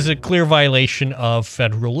 Which is a clear violation of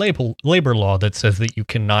federal labor law that says that you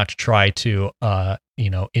cannot try to,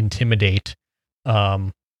 intimidate.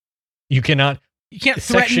 You can't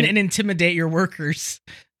threaten and intimidate your workers.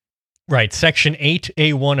 Right. Section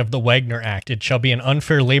 8A1 of the Wagner Act. It shall be an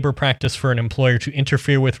unfair labor practice for an employer to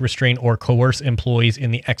interfere with, restrain, or coerce employees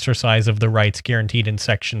in the exercise of the rights guaranteed in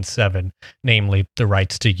Section 7, namely the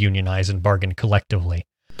rights to unionize and bargain collectively.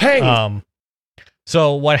 Hey!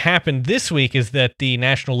 So what happened this week is that the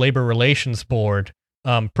National Labor Relations Board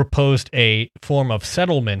proposed a form of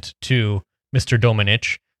settlement to Mr.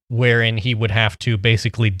 Domenech, wherein he would have to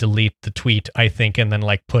basically delete the tweet, I think, and then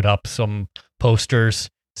like put up some posters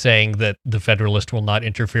saying that the Federalist will not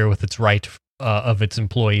interfere with its right of its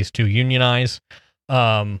employees to unionize,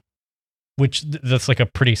 which that's like a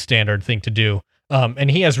pretty standard thing to do.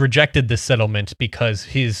 And he has rejected this settlement because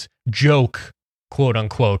his joke, quote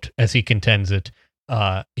unquote, as he contends it,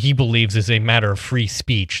 he believes is a matter of free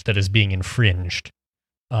speech that is being infringed.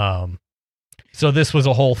 So this was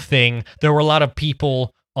a whole thing. There were a lot of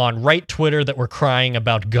people on right Twitter that were crying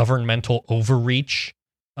about governmental overreach.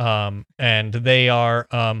 And they are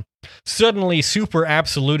suddenly super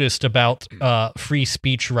absolutist about free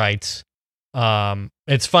speech rights.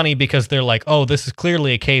 It's funny because they're like, oh, this is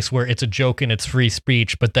clearly a case where it's a joke and it's free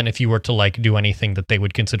speech, but then if you were to like do anything that they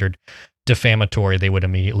would consider defamatory, they would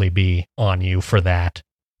immediately be on you for that.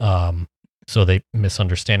 So they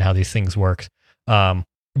misunderstand how these things work.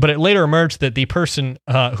 But it later emerged that the person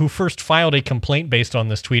who first filed a complaint based on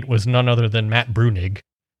this tweet was none other than Matt Brunig,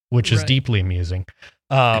 which is deeply amusing.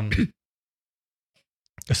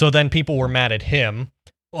 So then people were mad at him,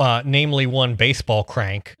 namely one baseball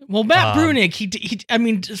crank. Well, Matt Brunig, he I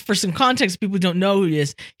mean, just for some context, people who don't know who he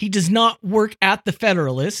is. He does not work at the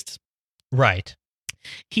Federalist. Right.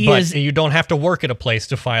 But you don't have to work at a place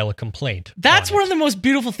to file a complaint. That's one of the most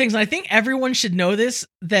beautiful things. And I think everyone should know this,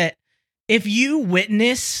 that if you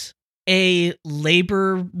witness a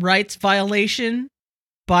labor rights violation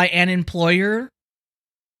by an employer,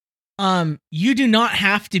 you do not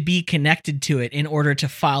have to be connected to it in order to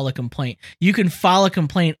file a complaint. You can file a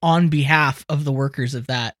complaint on behalf of the workers of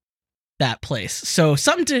that place. So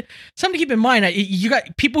something to keep in mind. You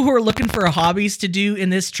got people who are looking for hobbies to do in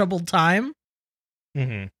this troubled time.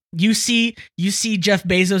 Mm-hmm. You see Jeff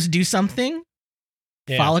Bezos do something,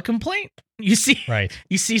 file a complaint. You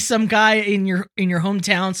see some guy in your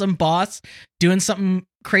hometown, some boss doing something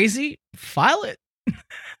crazy, file it.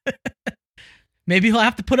 Maybe he'll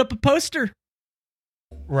have to put up a poster.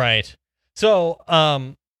 Right. So,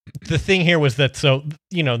 the thing here was that,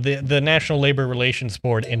 the National Labor Relations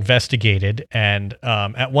Board investigated and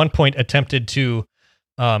at one point attempted to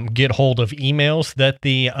get hold of emails that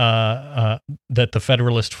the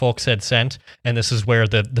Federalist folks had sent, and this is where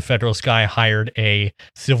the Federalist guy hired a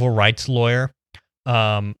civil rights lawyer.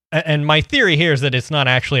 And my theory here is that it's not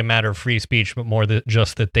actually a matter of free speech, but more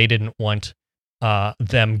just that they didn't want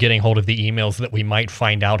them getting hold of the emails that we might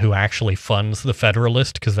find out who actually funds the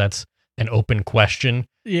Federalist, because that's an open question.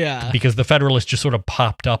 Yeah. Because the Federalist just sort of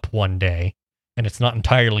popped up one day, and it's not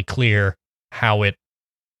entirely clear how it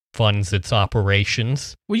funds its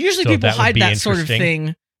operations. Well, usually people hide that sort of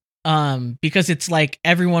thing because it's like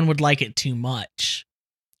everyone would like it too much.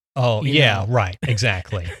 Oh, yeah, right.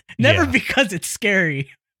 Exactly. Never because it's scary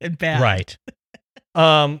and bad. Right.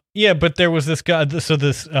 Yeah, but there was this guy, this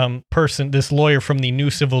lawyer from the New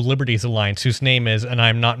Civil Liberties Alliance, whose name is, and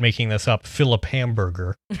I'm not making this up, Philip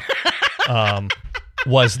Hamburger,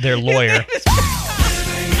 was their lawyer.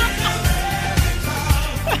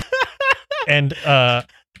 And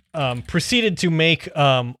proceeded to make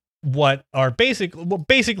what are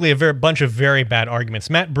basically a bunch of very bad arguments.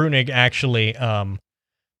 Matt Brunig actually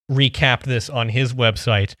recapped this on his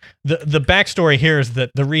website. The backstory here is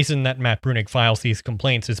that the reason that Matt Brunig files these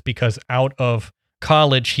complaints is because out of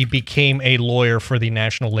college he became a lawyer for the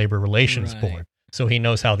National Labor Relations Board, so he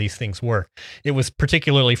knows how these things work. It was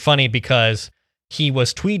particularly funny because he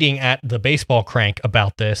was tweeting at the baseball crank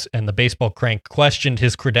about this, and the baseball crank questioned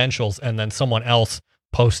his credentials, and then someone else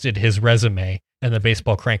posted his resume, and the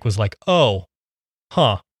baseball crank was like, "Oh,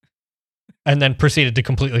 huh." And then proceeded to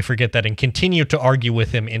completely forget that and continue to argue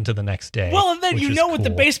with him into the next day. Well, and then what the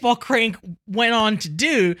baseball crank went on to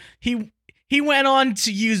do. He went on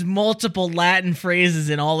to use multiple Latin phrases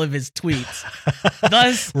in all of his tweets,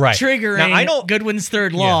 thus triggering Goodwin's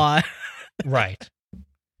third law. Right.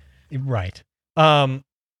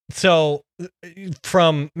 So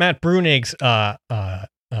from Matt Brunig's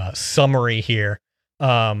summary here,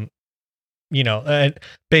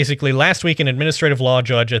 basically last week an administrative law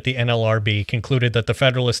judge at the NLRB concluded that the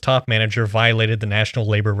Federalist top manager violated the National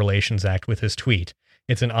Labor Relations Act with his tweet.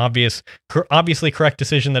 It's an obviously correct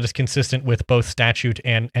decision that is consistent with both statute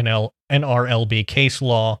and NRLB case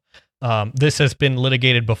law. This has been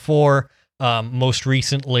litigated before. Most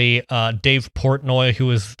recently, Dave Portnoy,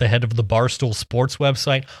 who is the head of the Barstool Sports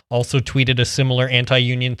website, also tweeted a similar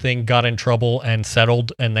anti-union thing, got in trouble and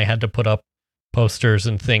settled, and they had to put up posters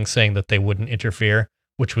and things saying that they wouldn't interfere,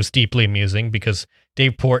 which was deeply amusing because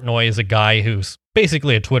Dave Portnoy is a guy who's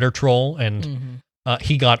basically a Twitter troll, and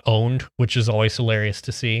he got owned, which is always hilarious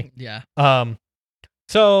to see. Yeah.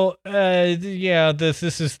 This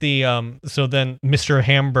is the so then Mr.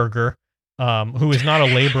 Hamburger, who is not a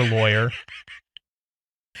labor lawyer,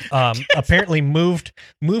 apparently moved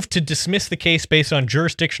to dismiss the case based on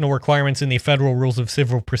jurisdictional requirements in the Federal Rules of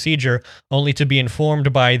Civil Procedure, only to be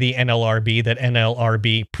informed by the NLRB that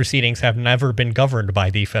NLRB proceedings have never been governed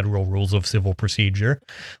by the Federal Rules of Civil Procedure,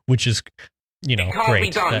 which is, it can't great. Be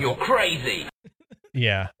done. You're crazy.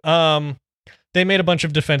 Yeah. They made a bunch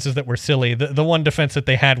of defenses that were silly. The one defense that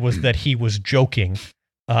they had was that he was joking.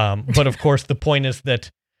 But of course, the point is that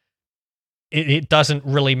it doesn't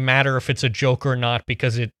really matter if it's a joke or not,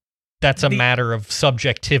 because that's a matter of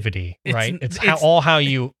subjectivity, right? It's how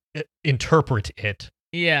you interpret it.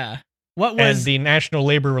 Yeah. And the National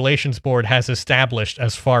Labor Relations Board has established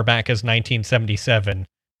as far back as 1977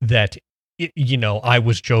 that, I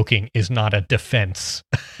was joking is not a defense.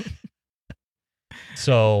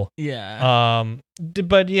 So, yeah.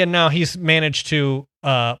 But yeah, now he's managed to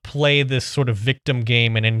play this sort of victim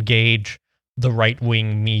game and engage the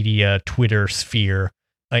right-wing media Twitter sphere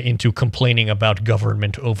into complaining about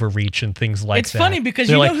government overreach and things like It's that. funny because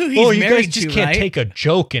They're you like, know who he's oh, you married guys just to, can't right? take a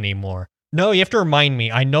joke anymore. No, you have to remind me.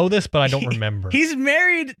 I know this, but I don't remember. He's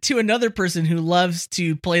married to another person who loves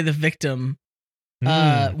to play the victim.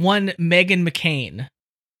 One Megan McCain.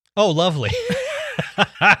 Oh, lovely.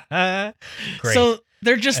 Great. So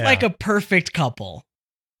they're just Yeah. like a perfect couple.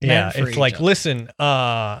 Yeah, meant for it's each like, other. listen,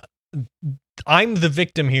 I'm the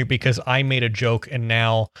victim here because I made a joke and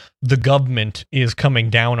now the government is coming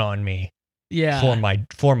down on me Yeah.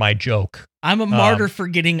 for my joke. I'm a martyr for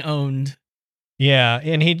getting owned. Yeah,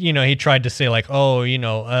 and he tried to say like, oh,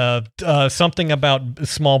 something about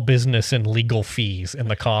small business and legal fees and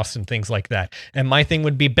the costs and things like that. And my thing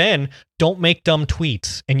would be, Ben, don't make dumb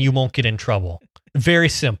tweets and you won't get in trouble. Very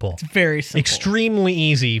simple. It's very simple. Extremely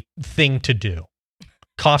easy thing to do.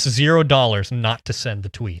 Costs $0 not to send the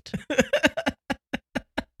tweet.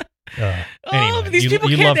 Anyway, These people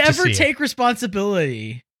you can't love to ever see it. take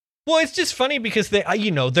responsibility. Well, it's just funny because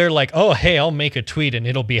they're like, oh, hey, I'll make a tweet and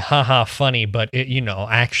it'll be haha funny, but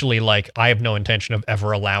actually, like, I have no intention of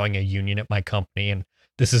ever allowing a union at my company, and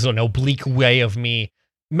this is an oblique way of me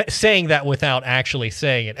saying that without actually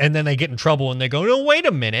saying it. And then they get in trouble and they go, no, wait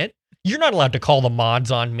a minute, you're not allowed to call the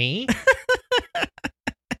mods on me.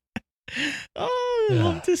 Oh, I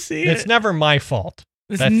love to see It's it. never my fault.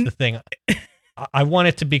 That's the thing. I want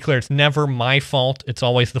it to be clear. It's never my fault. It's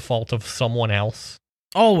always the fault of someone else.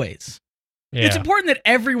 Always. Yeah. It's important that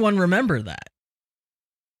everyone remember that.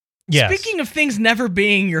 Yes. Speaking of things never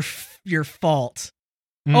being your fault.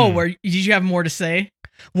 Did you have more to say?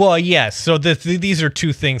 Well, yes. So these are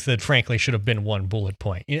two things that frankly should have been one bullet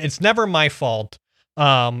point. It's never my fault.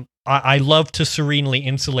 I love to serenely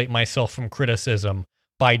insulate myself from criticism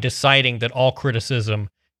by deciding that all criticism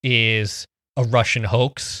is a Russian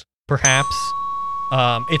hoax, perhaps.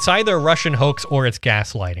 It's either a Russian hoax or it's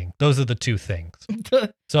gaslighting. Those are the two things.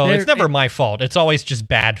 So it's never my fault. It's always just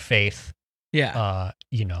bad faith. Yeah.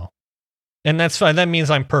 And that's fine. That means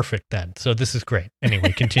I'm perfect then. So this is great.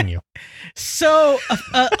 Anyway, continue. So,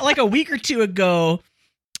 like a week or two ago,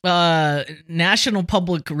 National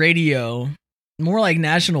Public Radio, more like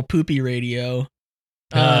National Poopy Radio,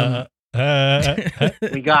 We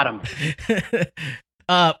got him.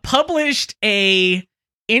 published a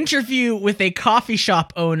interview with a coffee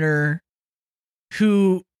shop owner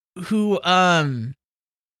who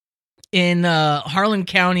in Harlan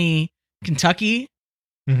County, Kentucky.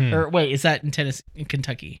 Mhm. Or wait, is that in Tennessee? In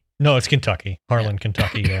Kentucky? No, it's Kentucky. Harlan,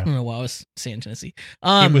 Kentucky, I yeah. don't know why I was saying Tennessee.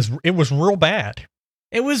 It was real bad.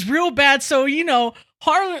 It was real bad. So,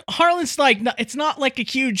 Harlan's like, it's not like a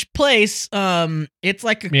huge place. It's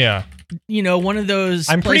like, one of those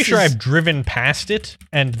I'm pretty sure places- I've driven past it,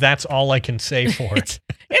 and that's all I can say for it.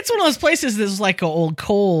 It's one of those places that's like an old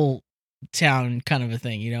coal town kind of a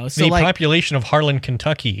thing, So the like, population of Harlan,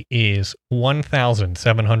 Kentucky is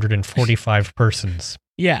 1,745 persons.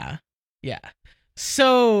 yeah.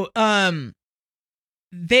 So,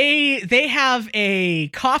 they have a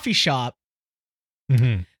coffee shop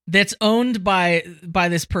Mm-hmm. that's owned by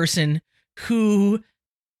this person who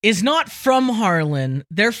is not from Harlan.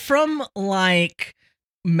 They're from like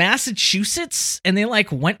Massachusetts, and they like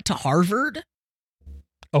went to Harvard.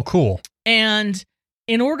 Oh, cool. And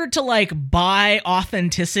in order to like buy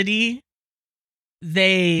authenticity,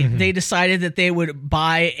 they decided that they would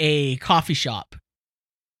buy a coffee shop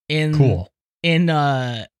in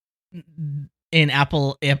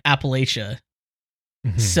Appalachia.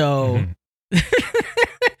 Mhm. So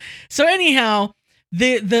so anyhow,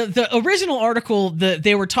 the original article,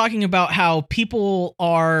 they were talking about how people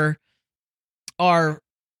are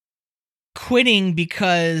quitting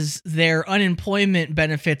because their unemployment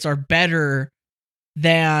benefits are better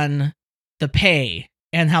than the pay,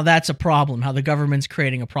 and how that's a problem, how the government's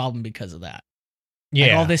creating a problem because of that. Yeah,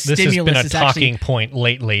 Like all this has stimulus been a is talking actually- point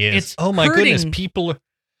lately. Is it's oh my goodness, hurting-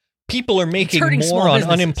 people are making hurting more small on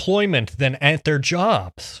businesses. unemployment than at their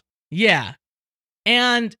jobs. Yeah.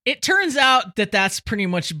 And it turns out that that's pretty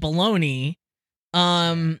much baloney.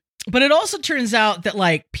 But it also turns out that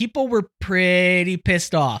like people were pretty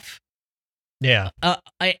pissed off. Yeah.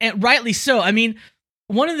 And rightly so. I mean,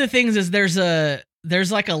 one of the things is there's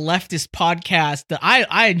like a leftist podcast that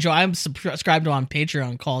I enjoy. I'm subscribed to on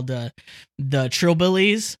Patreon called the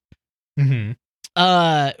Trillbillies. Mm-hmm.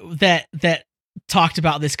 That talked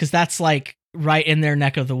about this because that's like right in their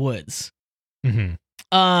neck of the woods. Mm-hmm.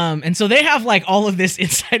 And so they have like all of this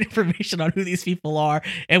inside information on who these people are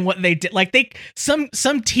and what they did. Like some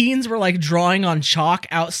teens were like drawing on chalk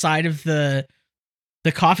outside of the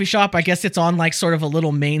coffee shop. I guess it's on like sort of a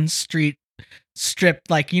little main street strip,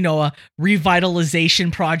 like, a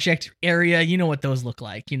revitalization project area. You know what those look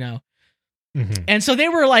like, Mhm. And so they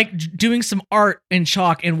were like doing some art in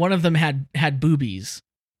chalk, and one of them had boobies,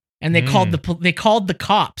 and they called the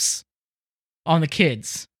cops on the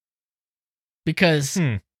kids because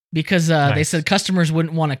they Nice. said customers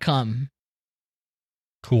wouldn't want to come.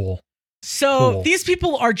 Cool. So Cool. these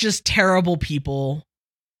people are just terrible people.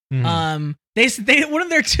 Mhm. They one of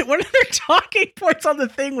their talking points on the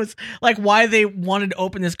thing was like why they wanted to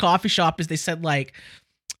open this coffee shop is they said like,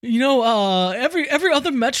 every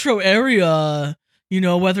other metro area,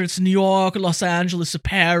 whether it's New York or Los Angeles or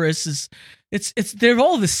Paris it's they're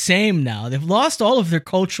all the same now. They've lost all of their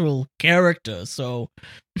cultural character. So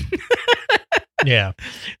Yeah.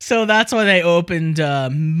 so that's why they opened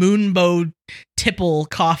Moonbow Tipple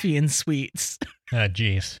Coffee and Sweets. Ah,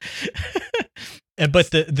 jeez.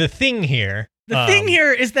 But the thing here, The thing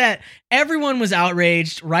here is that everyone was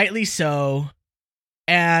outraged, rightly so,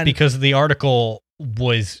 and because the article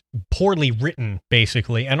was poorly written,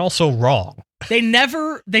 basically, and also wrong. they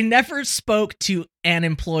never spoke to an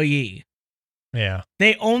employee. Yeah.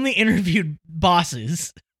 They only interviewed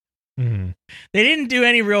bosses. Mhm. They didn't do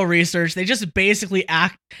any real research. They just basically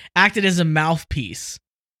acted as a mouthpiece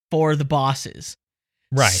for the bosses.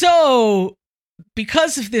 Right. So,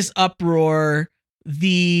 because of this uproar,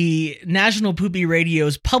 the National Poopy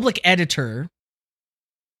Radio's public editor,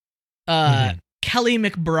 Kelly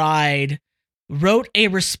McBride, wrote a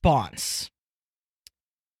response.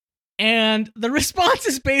 And the response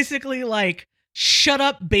is basically like, shut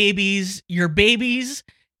up, babies. You're babies,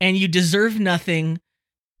 and you deserve nothing.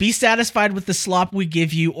 Be satisfied with the slop we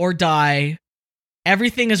give you, or die.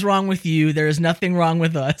 Everything is wrong with you. There is nothing wrong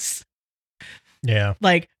with us. Yeah.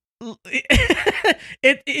 Like,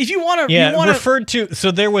 if you want to, Yeah, referred to.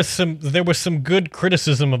 So there was some good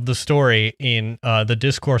criticism of the story in the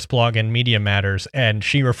Discourse blog and Media Matters, and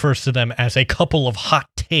she refers to them as a couple of hot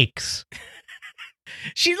takes.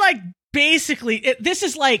 She like basically this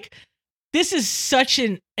is such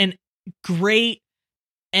an great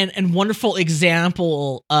and wonderful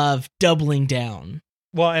example of doubling down.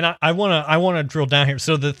 Well, and I want to drill down here.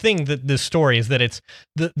 So the thing that this story is that it's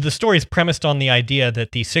the story is premised on the idea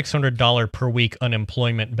that the $600 per week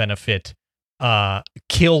unemployment benefit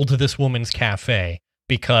killed this woman's cafe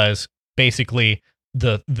because basically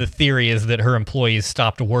the theory is that her employees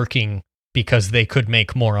stopped working because they could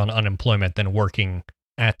make more on unemployment than working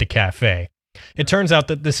at the cafe. It turns out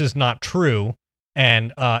that this is not true,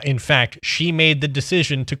 and in fact, she made the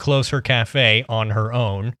decision to close her cafe on her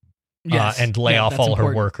own. Yes. And lay off all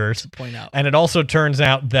her workers. To point out. And it also turns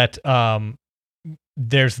out that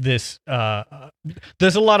there's this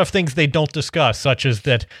there's a lot of things they don't discuss, such as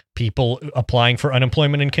that people applying for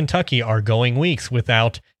unemployment in Kentucky are going weeks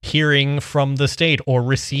without hearing from the state or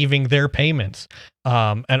receiving their payments.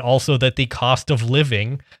 And also that the cost of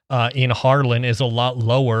living in Harlan is a lot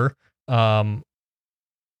lower.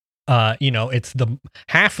 It's the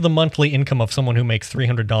half the monthly income of someone who makes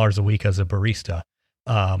 $300 a week as a barista.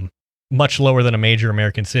 Much lower than a major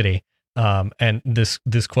American city. And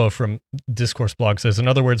this quote from Discourse blog says, in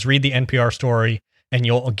other words, read the NPR story and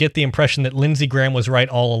you'll get the impression that Lindsey Graham was right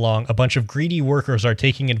all along. A bunch of greedy workers are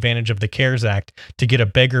taking advantage of the CARES Act to get a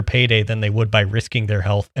bigger payday than they would by risking their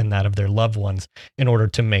health and that of their loved ones in order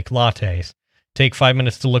to make lattes. Take 5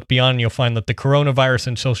 minutes to look beyond and you'll find that the coronavirus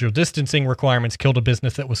and social distancing requirements killed a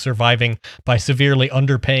business that was surviving by severely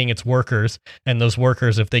underpaying its workers. And those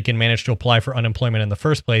workers, if they can manage to apply for unemployment in the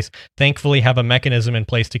first place, thankfully have a mechanism in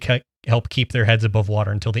place to help keep their heads above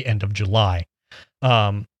water until the end of July.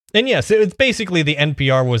 And yes, it's basically the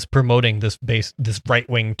NPR was promoting this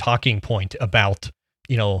right-wing talking point about,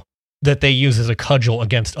 that they use as a cudgel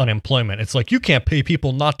against unemployment. It's like, you can't pay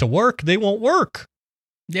people not to work. They won't work.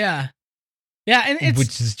 Yeah. Yeah, and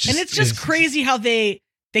it's just crazy how they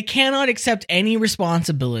cannot accept any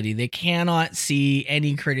responsibility. They cannot see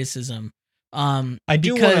any criticism. I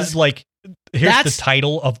do want to here's the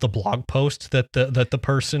title of the blog post that the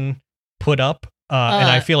person put up,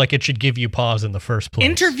 and I feel like it should give you pause in the first place.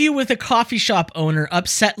 Interview with a coffee shop owner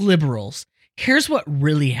upset liberals. Here's what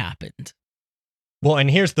really happened. Well,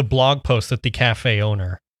 and here's the blog post that the cafe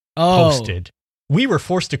owner posted. We were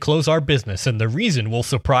forced to close our business, and the reason will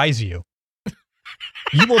surprise you.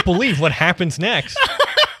 You won't believe what happens next.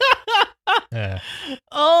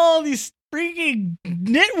 Oh, these freaking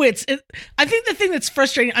nitwits. I think the thing that's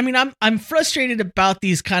frustrating, I mean, I'm frustrated about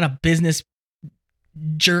these kind of business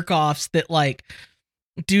jerk-offs that like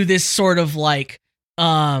do this sort of like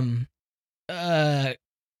colonization.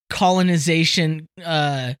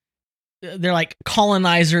 They're like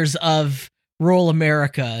colonizers of rural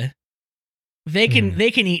America. They can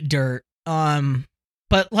eat dirt.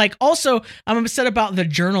 But like also I'm upset about the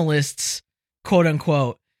journalists, quote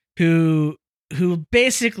unquote, who who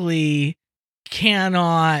basically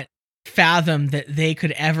cannot fathom that they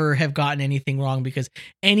could ever have gotten anything wrong, because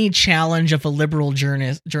any challenge of a liberal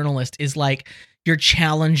journalist is like you're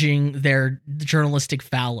challenging their journalistic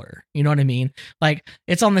valor. You know what I mean? Like,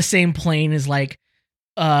 it's on the same plane as like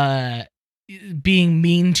being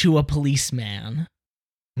mean to a policeman.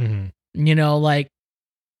 Mm-hmm. You know, like,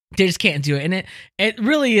 they just can't do it. And it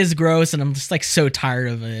really is gross, and I'm just like so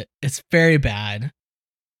tired of it. It's very bad.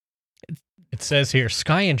 It says here,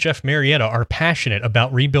 Sky and Jeff Marietta are passionate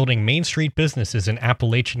about rebuilding Main Street businesses in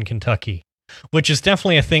Appalachian, Kentucky, which is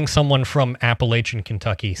definitely a thing someone from Appalachian,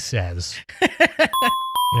 Kentucky says.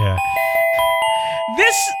 Yeah.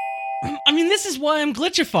 This is why I'm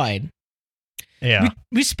glitchified. Yeah.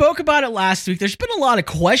 We spoke about it last week. There's been a lot of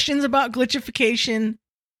questions about glitchification.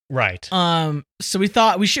 Right. So we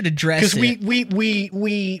thought we should address it. Because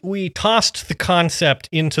we tossed the concept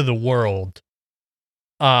into the world.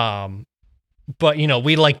 But we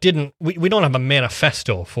we don't have a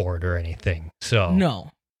manifesto for it or anything. So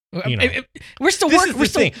no. We're still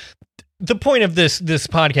working. The point of this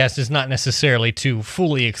podcast is not necessarily to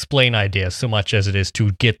fully explain ideas so much as it is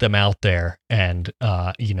to get them out there and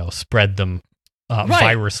spread them Right.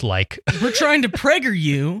 virus-like. We're trying to Prager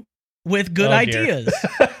you with good ideas.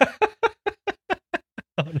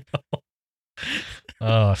 Oh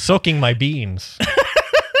no. Soaking my beans.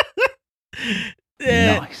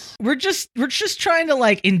 Nice. We're just trying to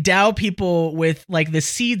like endow people with like the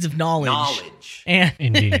seeds of knowledge. And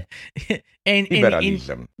indeed. and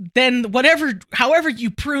then however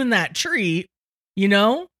you prune that tree,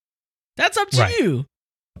 that's up to you.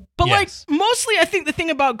 But like mostly I think the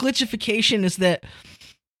thing about glitchification is that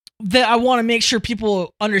I want to make sure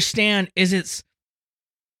people understand is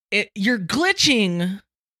you're glitching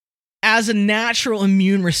as a natural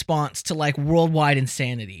immune response to like worldwide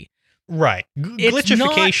insanity. Right.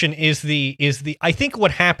 Glitchification is the I think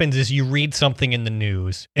what happens is you read something in the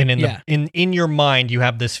news and in your mind you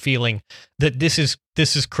have this feeling that this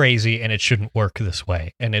is crazy and it shouldn't work this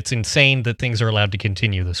way, and it's insane that things are allowed to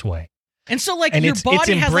continue this way. And so like and your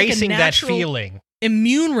body has like a natural that feeling.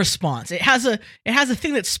 Immune response. It has a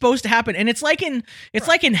thing that's supposed to happen, and it's like in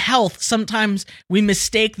health. Sometimes we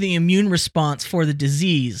mistake the immune response for the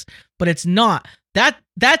disease, but it's not.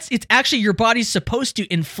 It's actually your body's supposed to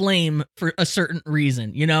inflame for a certain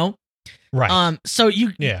reason, Right. So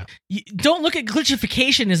you don't look at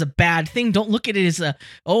glitchification as a bad thing. Don't look at it as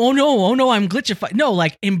oh no, I'm glitchified. No,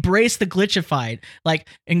 like embrace the glitchified. Like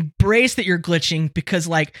embrace that you're glitching because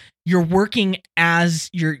like you're working as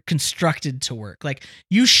you're constructed to work. Like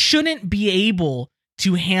you shouldn't be able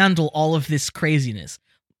to handle all of this craziness.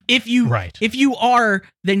 If you are,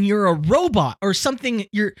 then you're a robot or something.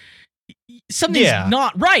 Something's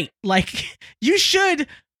not right. Like you should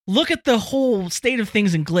look at the whole state of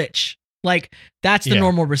things and glitch. Like that's the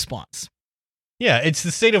normal response. Yeah, it's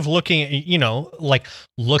the state of looking at,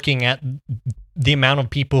 looking at the amount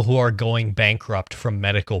of people who are going bankrupt from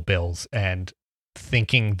medical bills and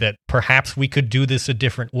thinking that perhaps we could do this a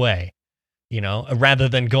different way, rather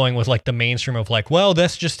than going with like the mainstream of like, well,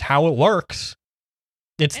 that's just how it works.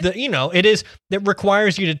 It's it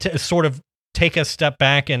requires you to sort of take a step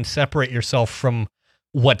back and separate yourself from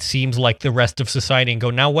what seems like the rest of society and go,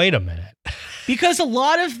 now, wait a minute. Because a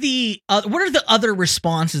lot of what are the other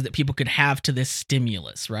responses that people could have to this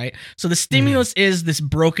stimulus, right? So the stimulus is this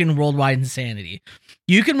broken worldwide insanity.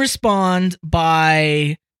 You can respond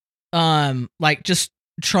by, just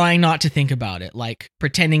trying not to think about it, like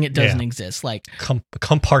pretending it doesn't exist, like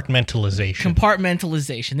compartmentalization.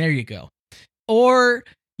 Compartmentalization. There you go. Or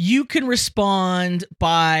you can respond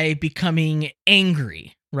by becoming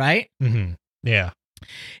angry, right? Mm-hmm. Yeah.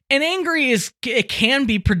 And angry it can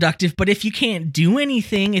be productive, but if you can't do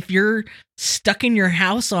anything, if you're stuck in your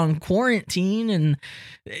house on quarantine and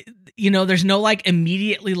there's no like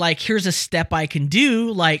immediately like here's a step I can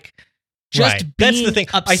do, like just being That's the thing.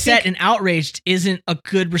 upset and outraged isn't a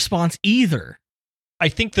good response either. I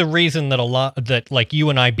think the reason that like you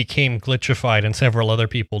and I became glitchified and several other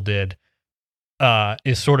people did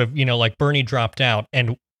is sort of, like Bernie dropped out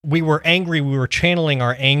and we were angry. We were channeling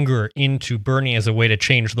our anger into Bernie as a way to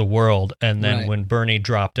change the world. And then when Bernie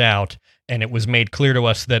dropped out and it was made clear to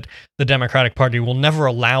us that the Democratic Party will never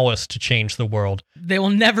allow us to change the world. They will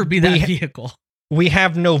never be that vehicle. We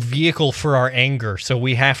have no vehicle for our anger, so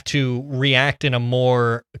we have to react in a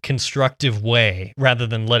more constructive way rather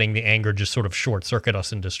than letting the anger just sort of short circuit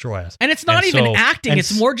us and destroy us. And it's not even acting,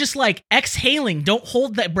 it's more just like exhaling. Don't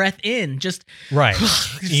hold that breath in. Just right.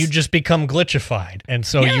 You just become glitchified. And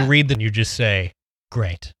so you read them, you just say,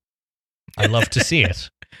 great. I love to see it.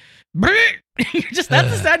 That's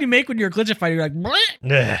the sound you make when you're glitchified. You're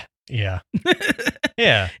like, Yeah.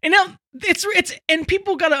 Yeah. And now it's and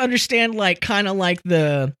people got to understand like kind of like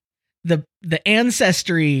the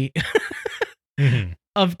ancestry Mhm.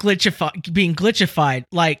 of being glitchified.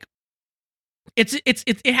 Like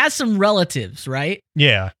it has some relatives, right?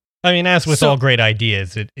 Yeah. I mean, as with So- all great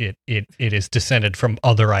ideas, it is descended from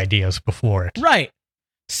other ideas before it. Right.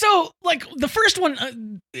 So like the first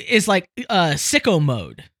one is like sicko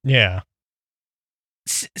mode. Yeah.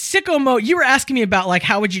 Sicko mode. You were asking me about like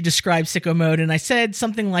how would you describe sicko mode, and I said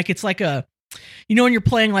something like it's like a, you know, when you're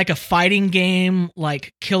playing like a fighting game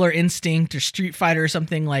like Killer Instinct or Street Fighter or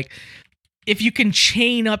something, like if you can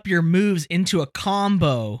chain up your moves into a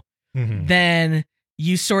combo, Mhm. then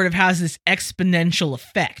you sort of has this exponential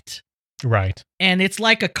effect, Right. and it's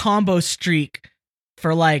like a combo streak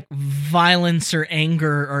for like violence or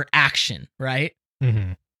anger or action, right?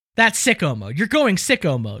 Mhm. That's sicko mode. You're going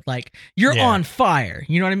sicko mode. Like, you're Yeah. on fire.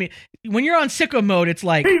 You know what I mean? When you're on sicko mode, it's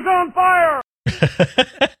like, He's on fire!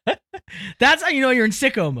 that's how you know you're in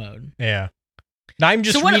sicko mode. Yeah. Now, I'm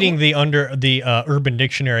just So what- reading the Urban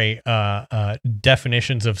Dictionary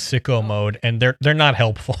definitions of sicko mode, and they're not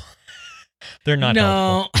helpful. They're not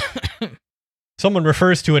helpful. No. Someone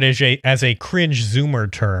refers to it as a cringe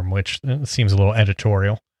zoomer term, which seems a little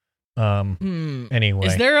editorial. Anyway,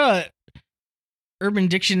 Is there a Urban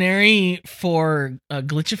Dictionary for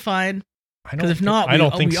glitchified? I don't Because if thi- not, I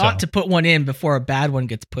don't think we so. ought to put one in before a bad one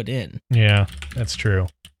gets put in. Yeah, that's true.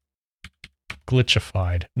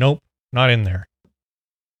 Glitchified. Nope, not in there.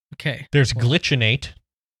 Okay. There's Well, glitchinate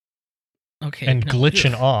okay. and no,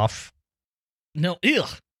 glitching ugh. off. No. Ugh.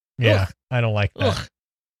 Yeah, Ugh. I don't like that. Ugh.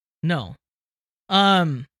 No.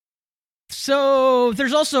 So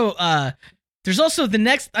there's also the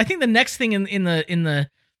next, I think the next thing in the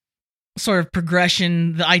sort of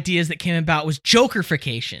progression, the ideas that came about was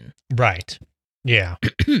Jokerfication. Right. Yeah.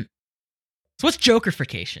 So what's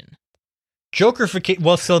Jokerfication? Jokerfication.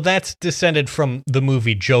 Well, so that's descended from the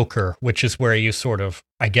movie Joker, which is where you sort of,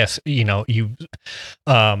 I guess, it's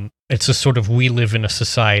a sort of we live in a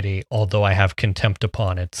society, although I have contempt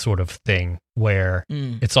upon it sort of thing, where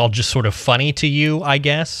it's all just sort of funny to you, I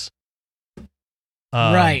guess.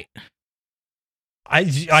 Right. I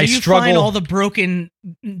You struggle. find all the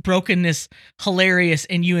brokenness hilarious,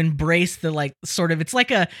 and you embrace the like sort of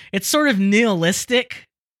it's sort of nihilistic.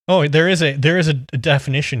 Oh, there is a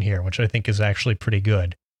definition here, which I think is actually pretty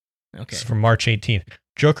good. Okay. It's from March 18th.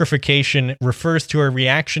 Jokerfication refers to a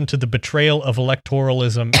reaction to the betrayal of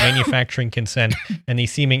electoralism, manufacturing consent, and the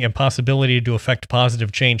seeming impossibility to effect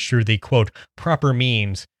positive change through the, quote, proper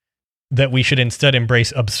means, that we should instead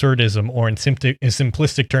embrace absurdism, or in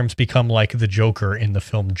simplistic terms become like the Joker in the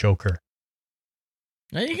film Joker.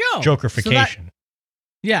 There you go. Jokerfication.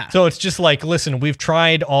 Yeah. So it's just like, listen, we've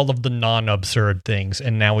tried all of the non-absurd things,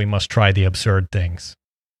 and now we must try the absurd things.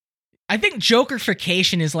 I think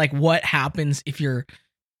Jokerfication is like what happens if you're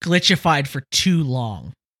glitchified for too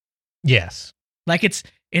long. Yes. Like it's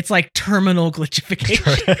like terminal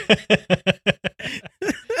glitchification.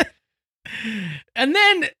 And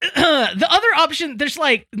then the other option, there's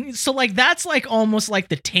like, so like that's like almost like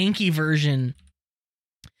the tanky version.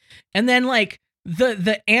 And then like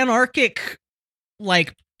the anarchic,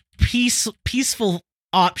 like peaceful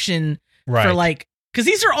option Right. for like, because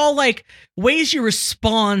these are all like ways you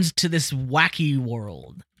respond to this wacky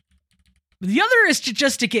world. The other is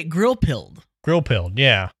to get grill pilled. Grill pilled,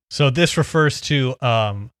 yeah. So this refers to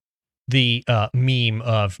the meme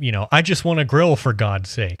of, I just want to grill for God's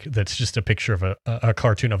sake. That's just a picture of a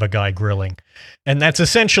cartoon of a guy grilling. And that's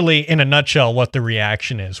essentially, in a nutshell, what the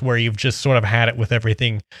reaction is, where you've just sort of had it with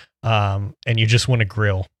everything and you just want to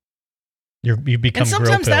grill. You become And sometimes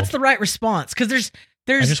grill-pilled. that's the right response, because there's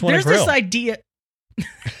just wanna this grill. idea.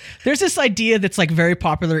 There's this idea that's like very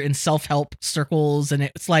popular in self-help circles, and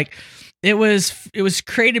it's like it was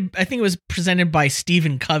created. I think it was presented by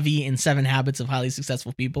Stephen Covey in 7 Habits of Highly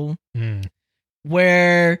Successful People,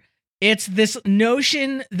 where it's this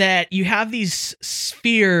notion that you have these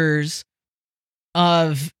spheres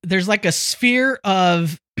of. There's like a sphere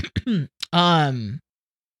of,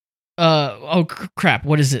 oh crap!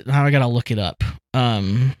 What is it? Now I gotta look it up.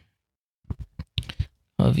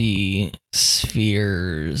 Covey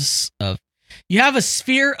spheres of. You have a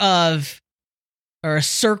sphere of, or a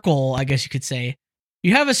circle, I guess you could say.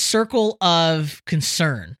 You have a circle of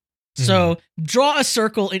concern. So draw a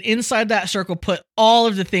circle, and inside that circle, put all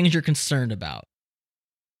of the things you're concerned about.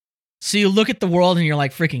 So you look at the world, and you're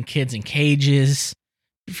like, freaking kids in cages,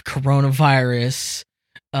 coronavirus,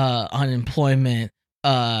 unemployment,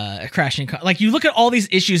 crashing car. Like, you look at all these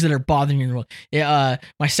issues that are bothering you in the world. Yeah,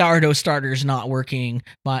 my sourdough starter is not working.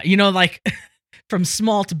 Like from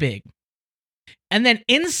small to big. And then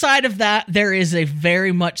inside of that, there is a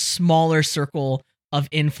very much smaller circle of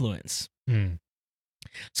influence.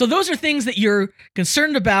 So those are things that you're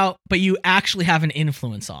concerned about, but you actually have an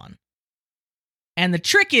influence on. And the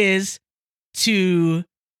trick is to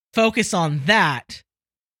focus on that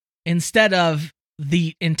instead of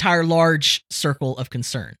the entire large circle of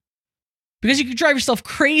concern. Because you can drive yourself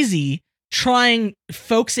crazy trying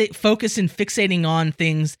focus and fixating on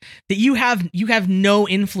things that you have no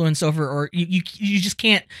influence over, or you just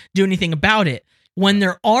can't do anything about it. When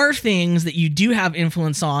there are things that you do have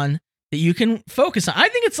influence on that you can focus on, I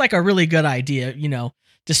think it's like a really good idea,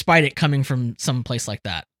 despite it coming from some place like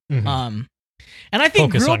that. And I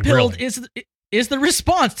think Grill Pilled is the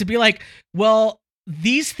response to be like, well,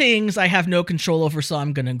 these things I have no control over, so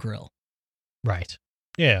I'm gonna grill. Right.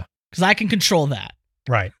 Yeah. Because I can control that.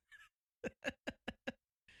 Right.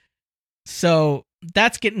 So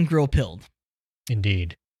that's getting Grill Pilled.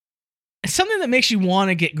 Indeed. It's something that makes you want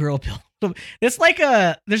to get Grill Pilled. There's like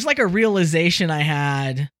a realization I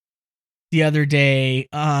had the other day,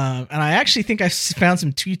 and I actually think I found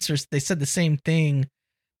some tweets where they said the same thing.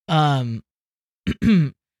 Well,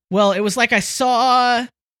 it was like I saw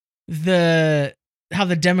how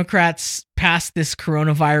the Democrats passed this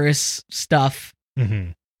coronavirus stuff.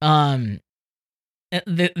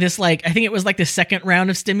 This like, I think it was like the second round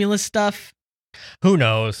of stimulus stuff. Who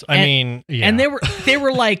knows? I mean, yeah. And they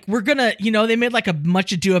were like, we're gonna, they made like a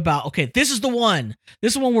much ado about, okay, this is the one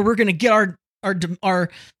where we're gonna get our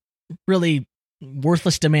really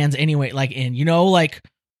worthless demands anyway, like in, like,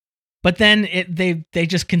 but then they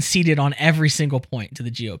just conceded on every single point to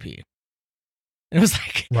the GOP. And it was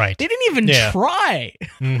like, right. They didn't even try.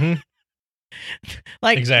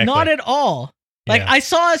 Like, exactly. Not at all. Like, Yeah. I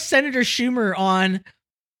saw Senator Schumer on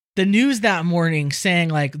the news that morning saying,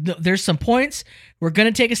 like, there's some points, we're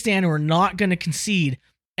going to take a stand, and we're not going to concede.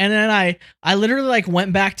 And then I literally, like,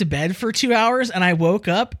 went back to bed for 2 hours, and I woke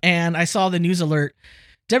up, and I saw the news alert,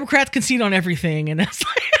 Democrats concede on everything, and it's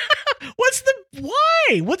like,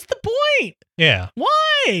 why? What's the point? Yeah.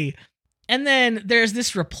 Why? And then there's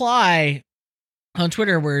this reply on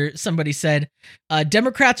Twitter where somebody said,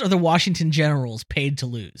 Democrats are the Washington Generals paid to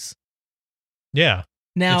lose. Yeah.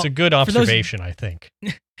 Now, it's a good observation, I think.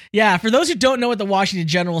 Yeah, for those who don't know what the Washington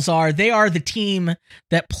Generals are, they are the team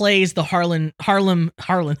that plays the Harlem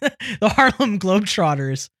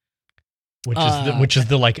Globetrotters. Which is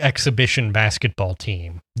the like exhibition basketball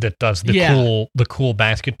team that does the cool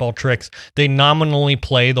basketball tricks. They nominally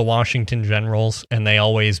play the Washington Generals, and they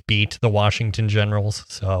always beat the Washington Generals.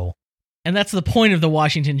 So, and that's the point of the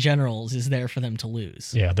Washington Generals, is there for them to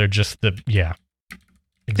lose. Yeah, they're just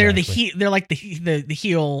Exactly. They're like the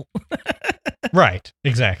heel. Right.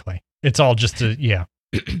 Exactly. It's all just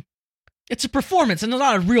It's a performance, and it's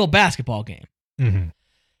not a real basketball game.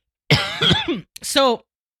 So,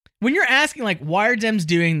 when you're asking, like, why are Dems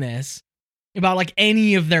doing this, about, like,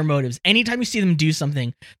 any of their motives, anytime you see them do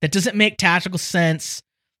something that doesn't make tactical sense,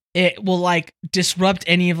 it will, like, disrupt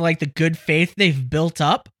any of, like, the good faith they've built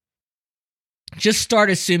up, just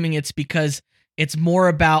start assuming it's because it's more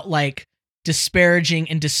about, like, disparaging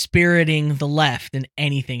and dispiriting the left than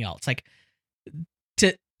anything else. Like,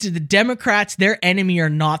 to the Democrats, their enemy are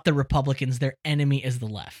not the Republicans, their enemy is the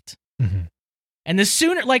left. And as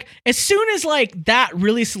soon as that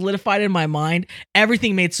really solidified in my mind,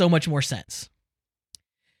 everything made so much more sense.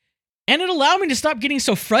 And it allowed me to stop getting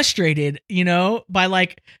so frustrated, by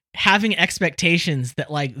like having expectations that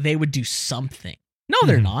like they would do something. No,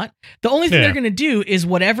 they're not. The only thing they're going to do is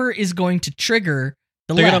whatever is going to trigger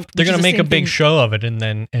the left. They're going to make a big show of it and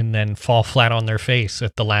then fall flat on their face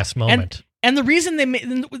at the last moment. And the reason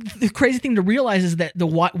the crazy thing to realize is that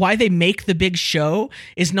why they make the big show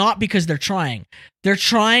is not because they're trying. They're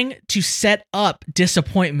trying to set up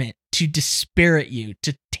disappointment, to dispirit you,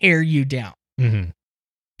 to tear you down.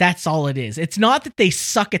 That's all it is. It's not that they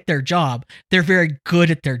suck at their job. They're very good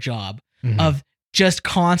at their job of just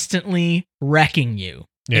constantly wrecking you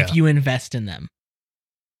if you invest in them.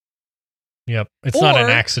 Yep. It's not an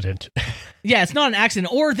accident. Yeah, it's not an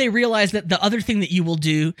accident. Or they realize that the other thing that you will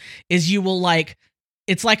do is you will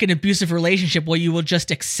it's like an abusive relationship where you will just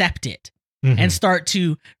accept it and start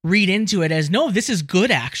to read into it as, no, this is good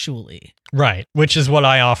actually. Right. Which is what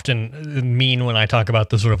I often mean when I talk about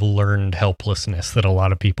the sort of learned helplessness that a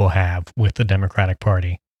lot of people have with the Democratic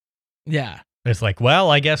Party. Yeah. It's like, well,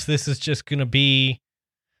 I guess this is just going to be,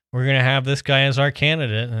 we're going to have this guy as our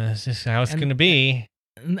candidate, and this is how it's going to be.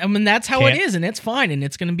 I mean, that's how it is, and it's fine, and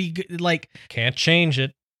it's going to be good, like... Can't change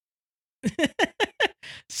it.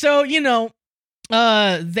 So,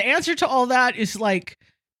 the answer to all that is, like,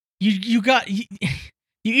 you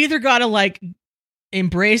either got to, like,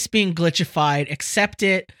 embrace being glitchified, accept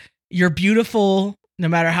it. You're beautiful no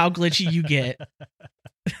matter how glitchy you get.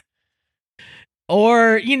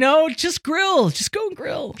 Or, just grill. Just go and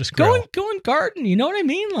grill. Just grill. Go and garden. You know what I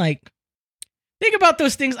mean? Like, think about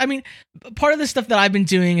those things. I mean, part of the stuff that I've been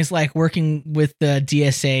doing is like working with the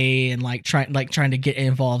DSA and like trying to get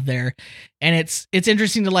involved there. And it's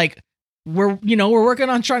interesting to like, we're working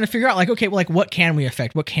on trying to figure out like, okay, well, like what can we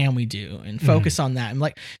affect? What can we do? And focus on that. And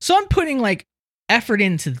like, so I'm putting like effort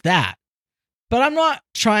into that, but I'm not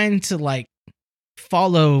trying to like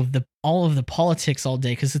follow all of the politics all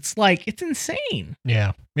day. Cause it's like, it's insane.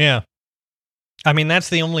 Yeah. Yeah. I mean, that's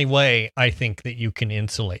the only way I think that you can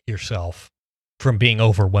insulate yourself from being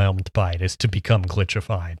overwhelmed by it is to become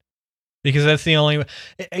glitchified. Because that's the only way,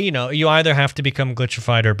 you either have to become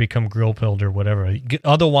glitchified or become grill-pilled or whatever.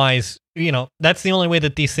 Otherwise, that's the only way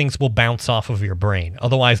that these things will bounce off of your brain.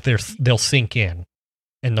 Otherwise, they'll sink in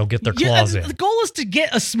and they'll get their claws in. The goal is to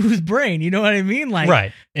get a smooth brain. You know what I mean? Like,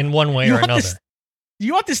 right. In one way or another.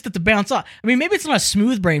 You want this stuff to bounce off. I mean, maybe it's not a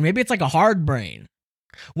smooth brain. Maybe it's like a hard brain.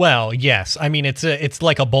 Well, yes. I mean, it's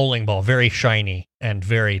like a bowling ball, very shiny and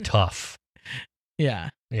very tough. Yeah.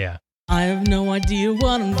 Yeah. I have no idea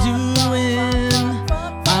what I'm doing.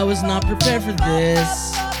 I was not prepared for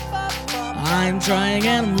this. I'm trying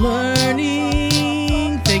and I'm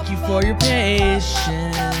learning. Thank you for your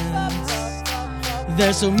patience.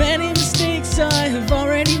 There's so many mistakes I have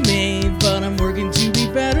already made, but I'm working to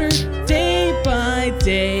be better day by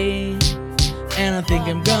day. And I think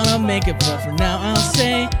I'm gonna make it, but for now I'll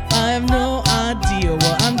say I have no idea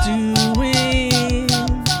what I'm doing.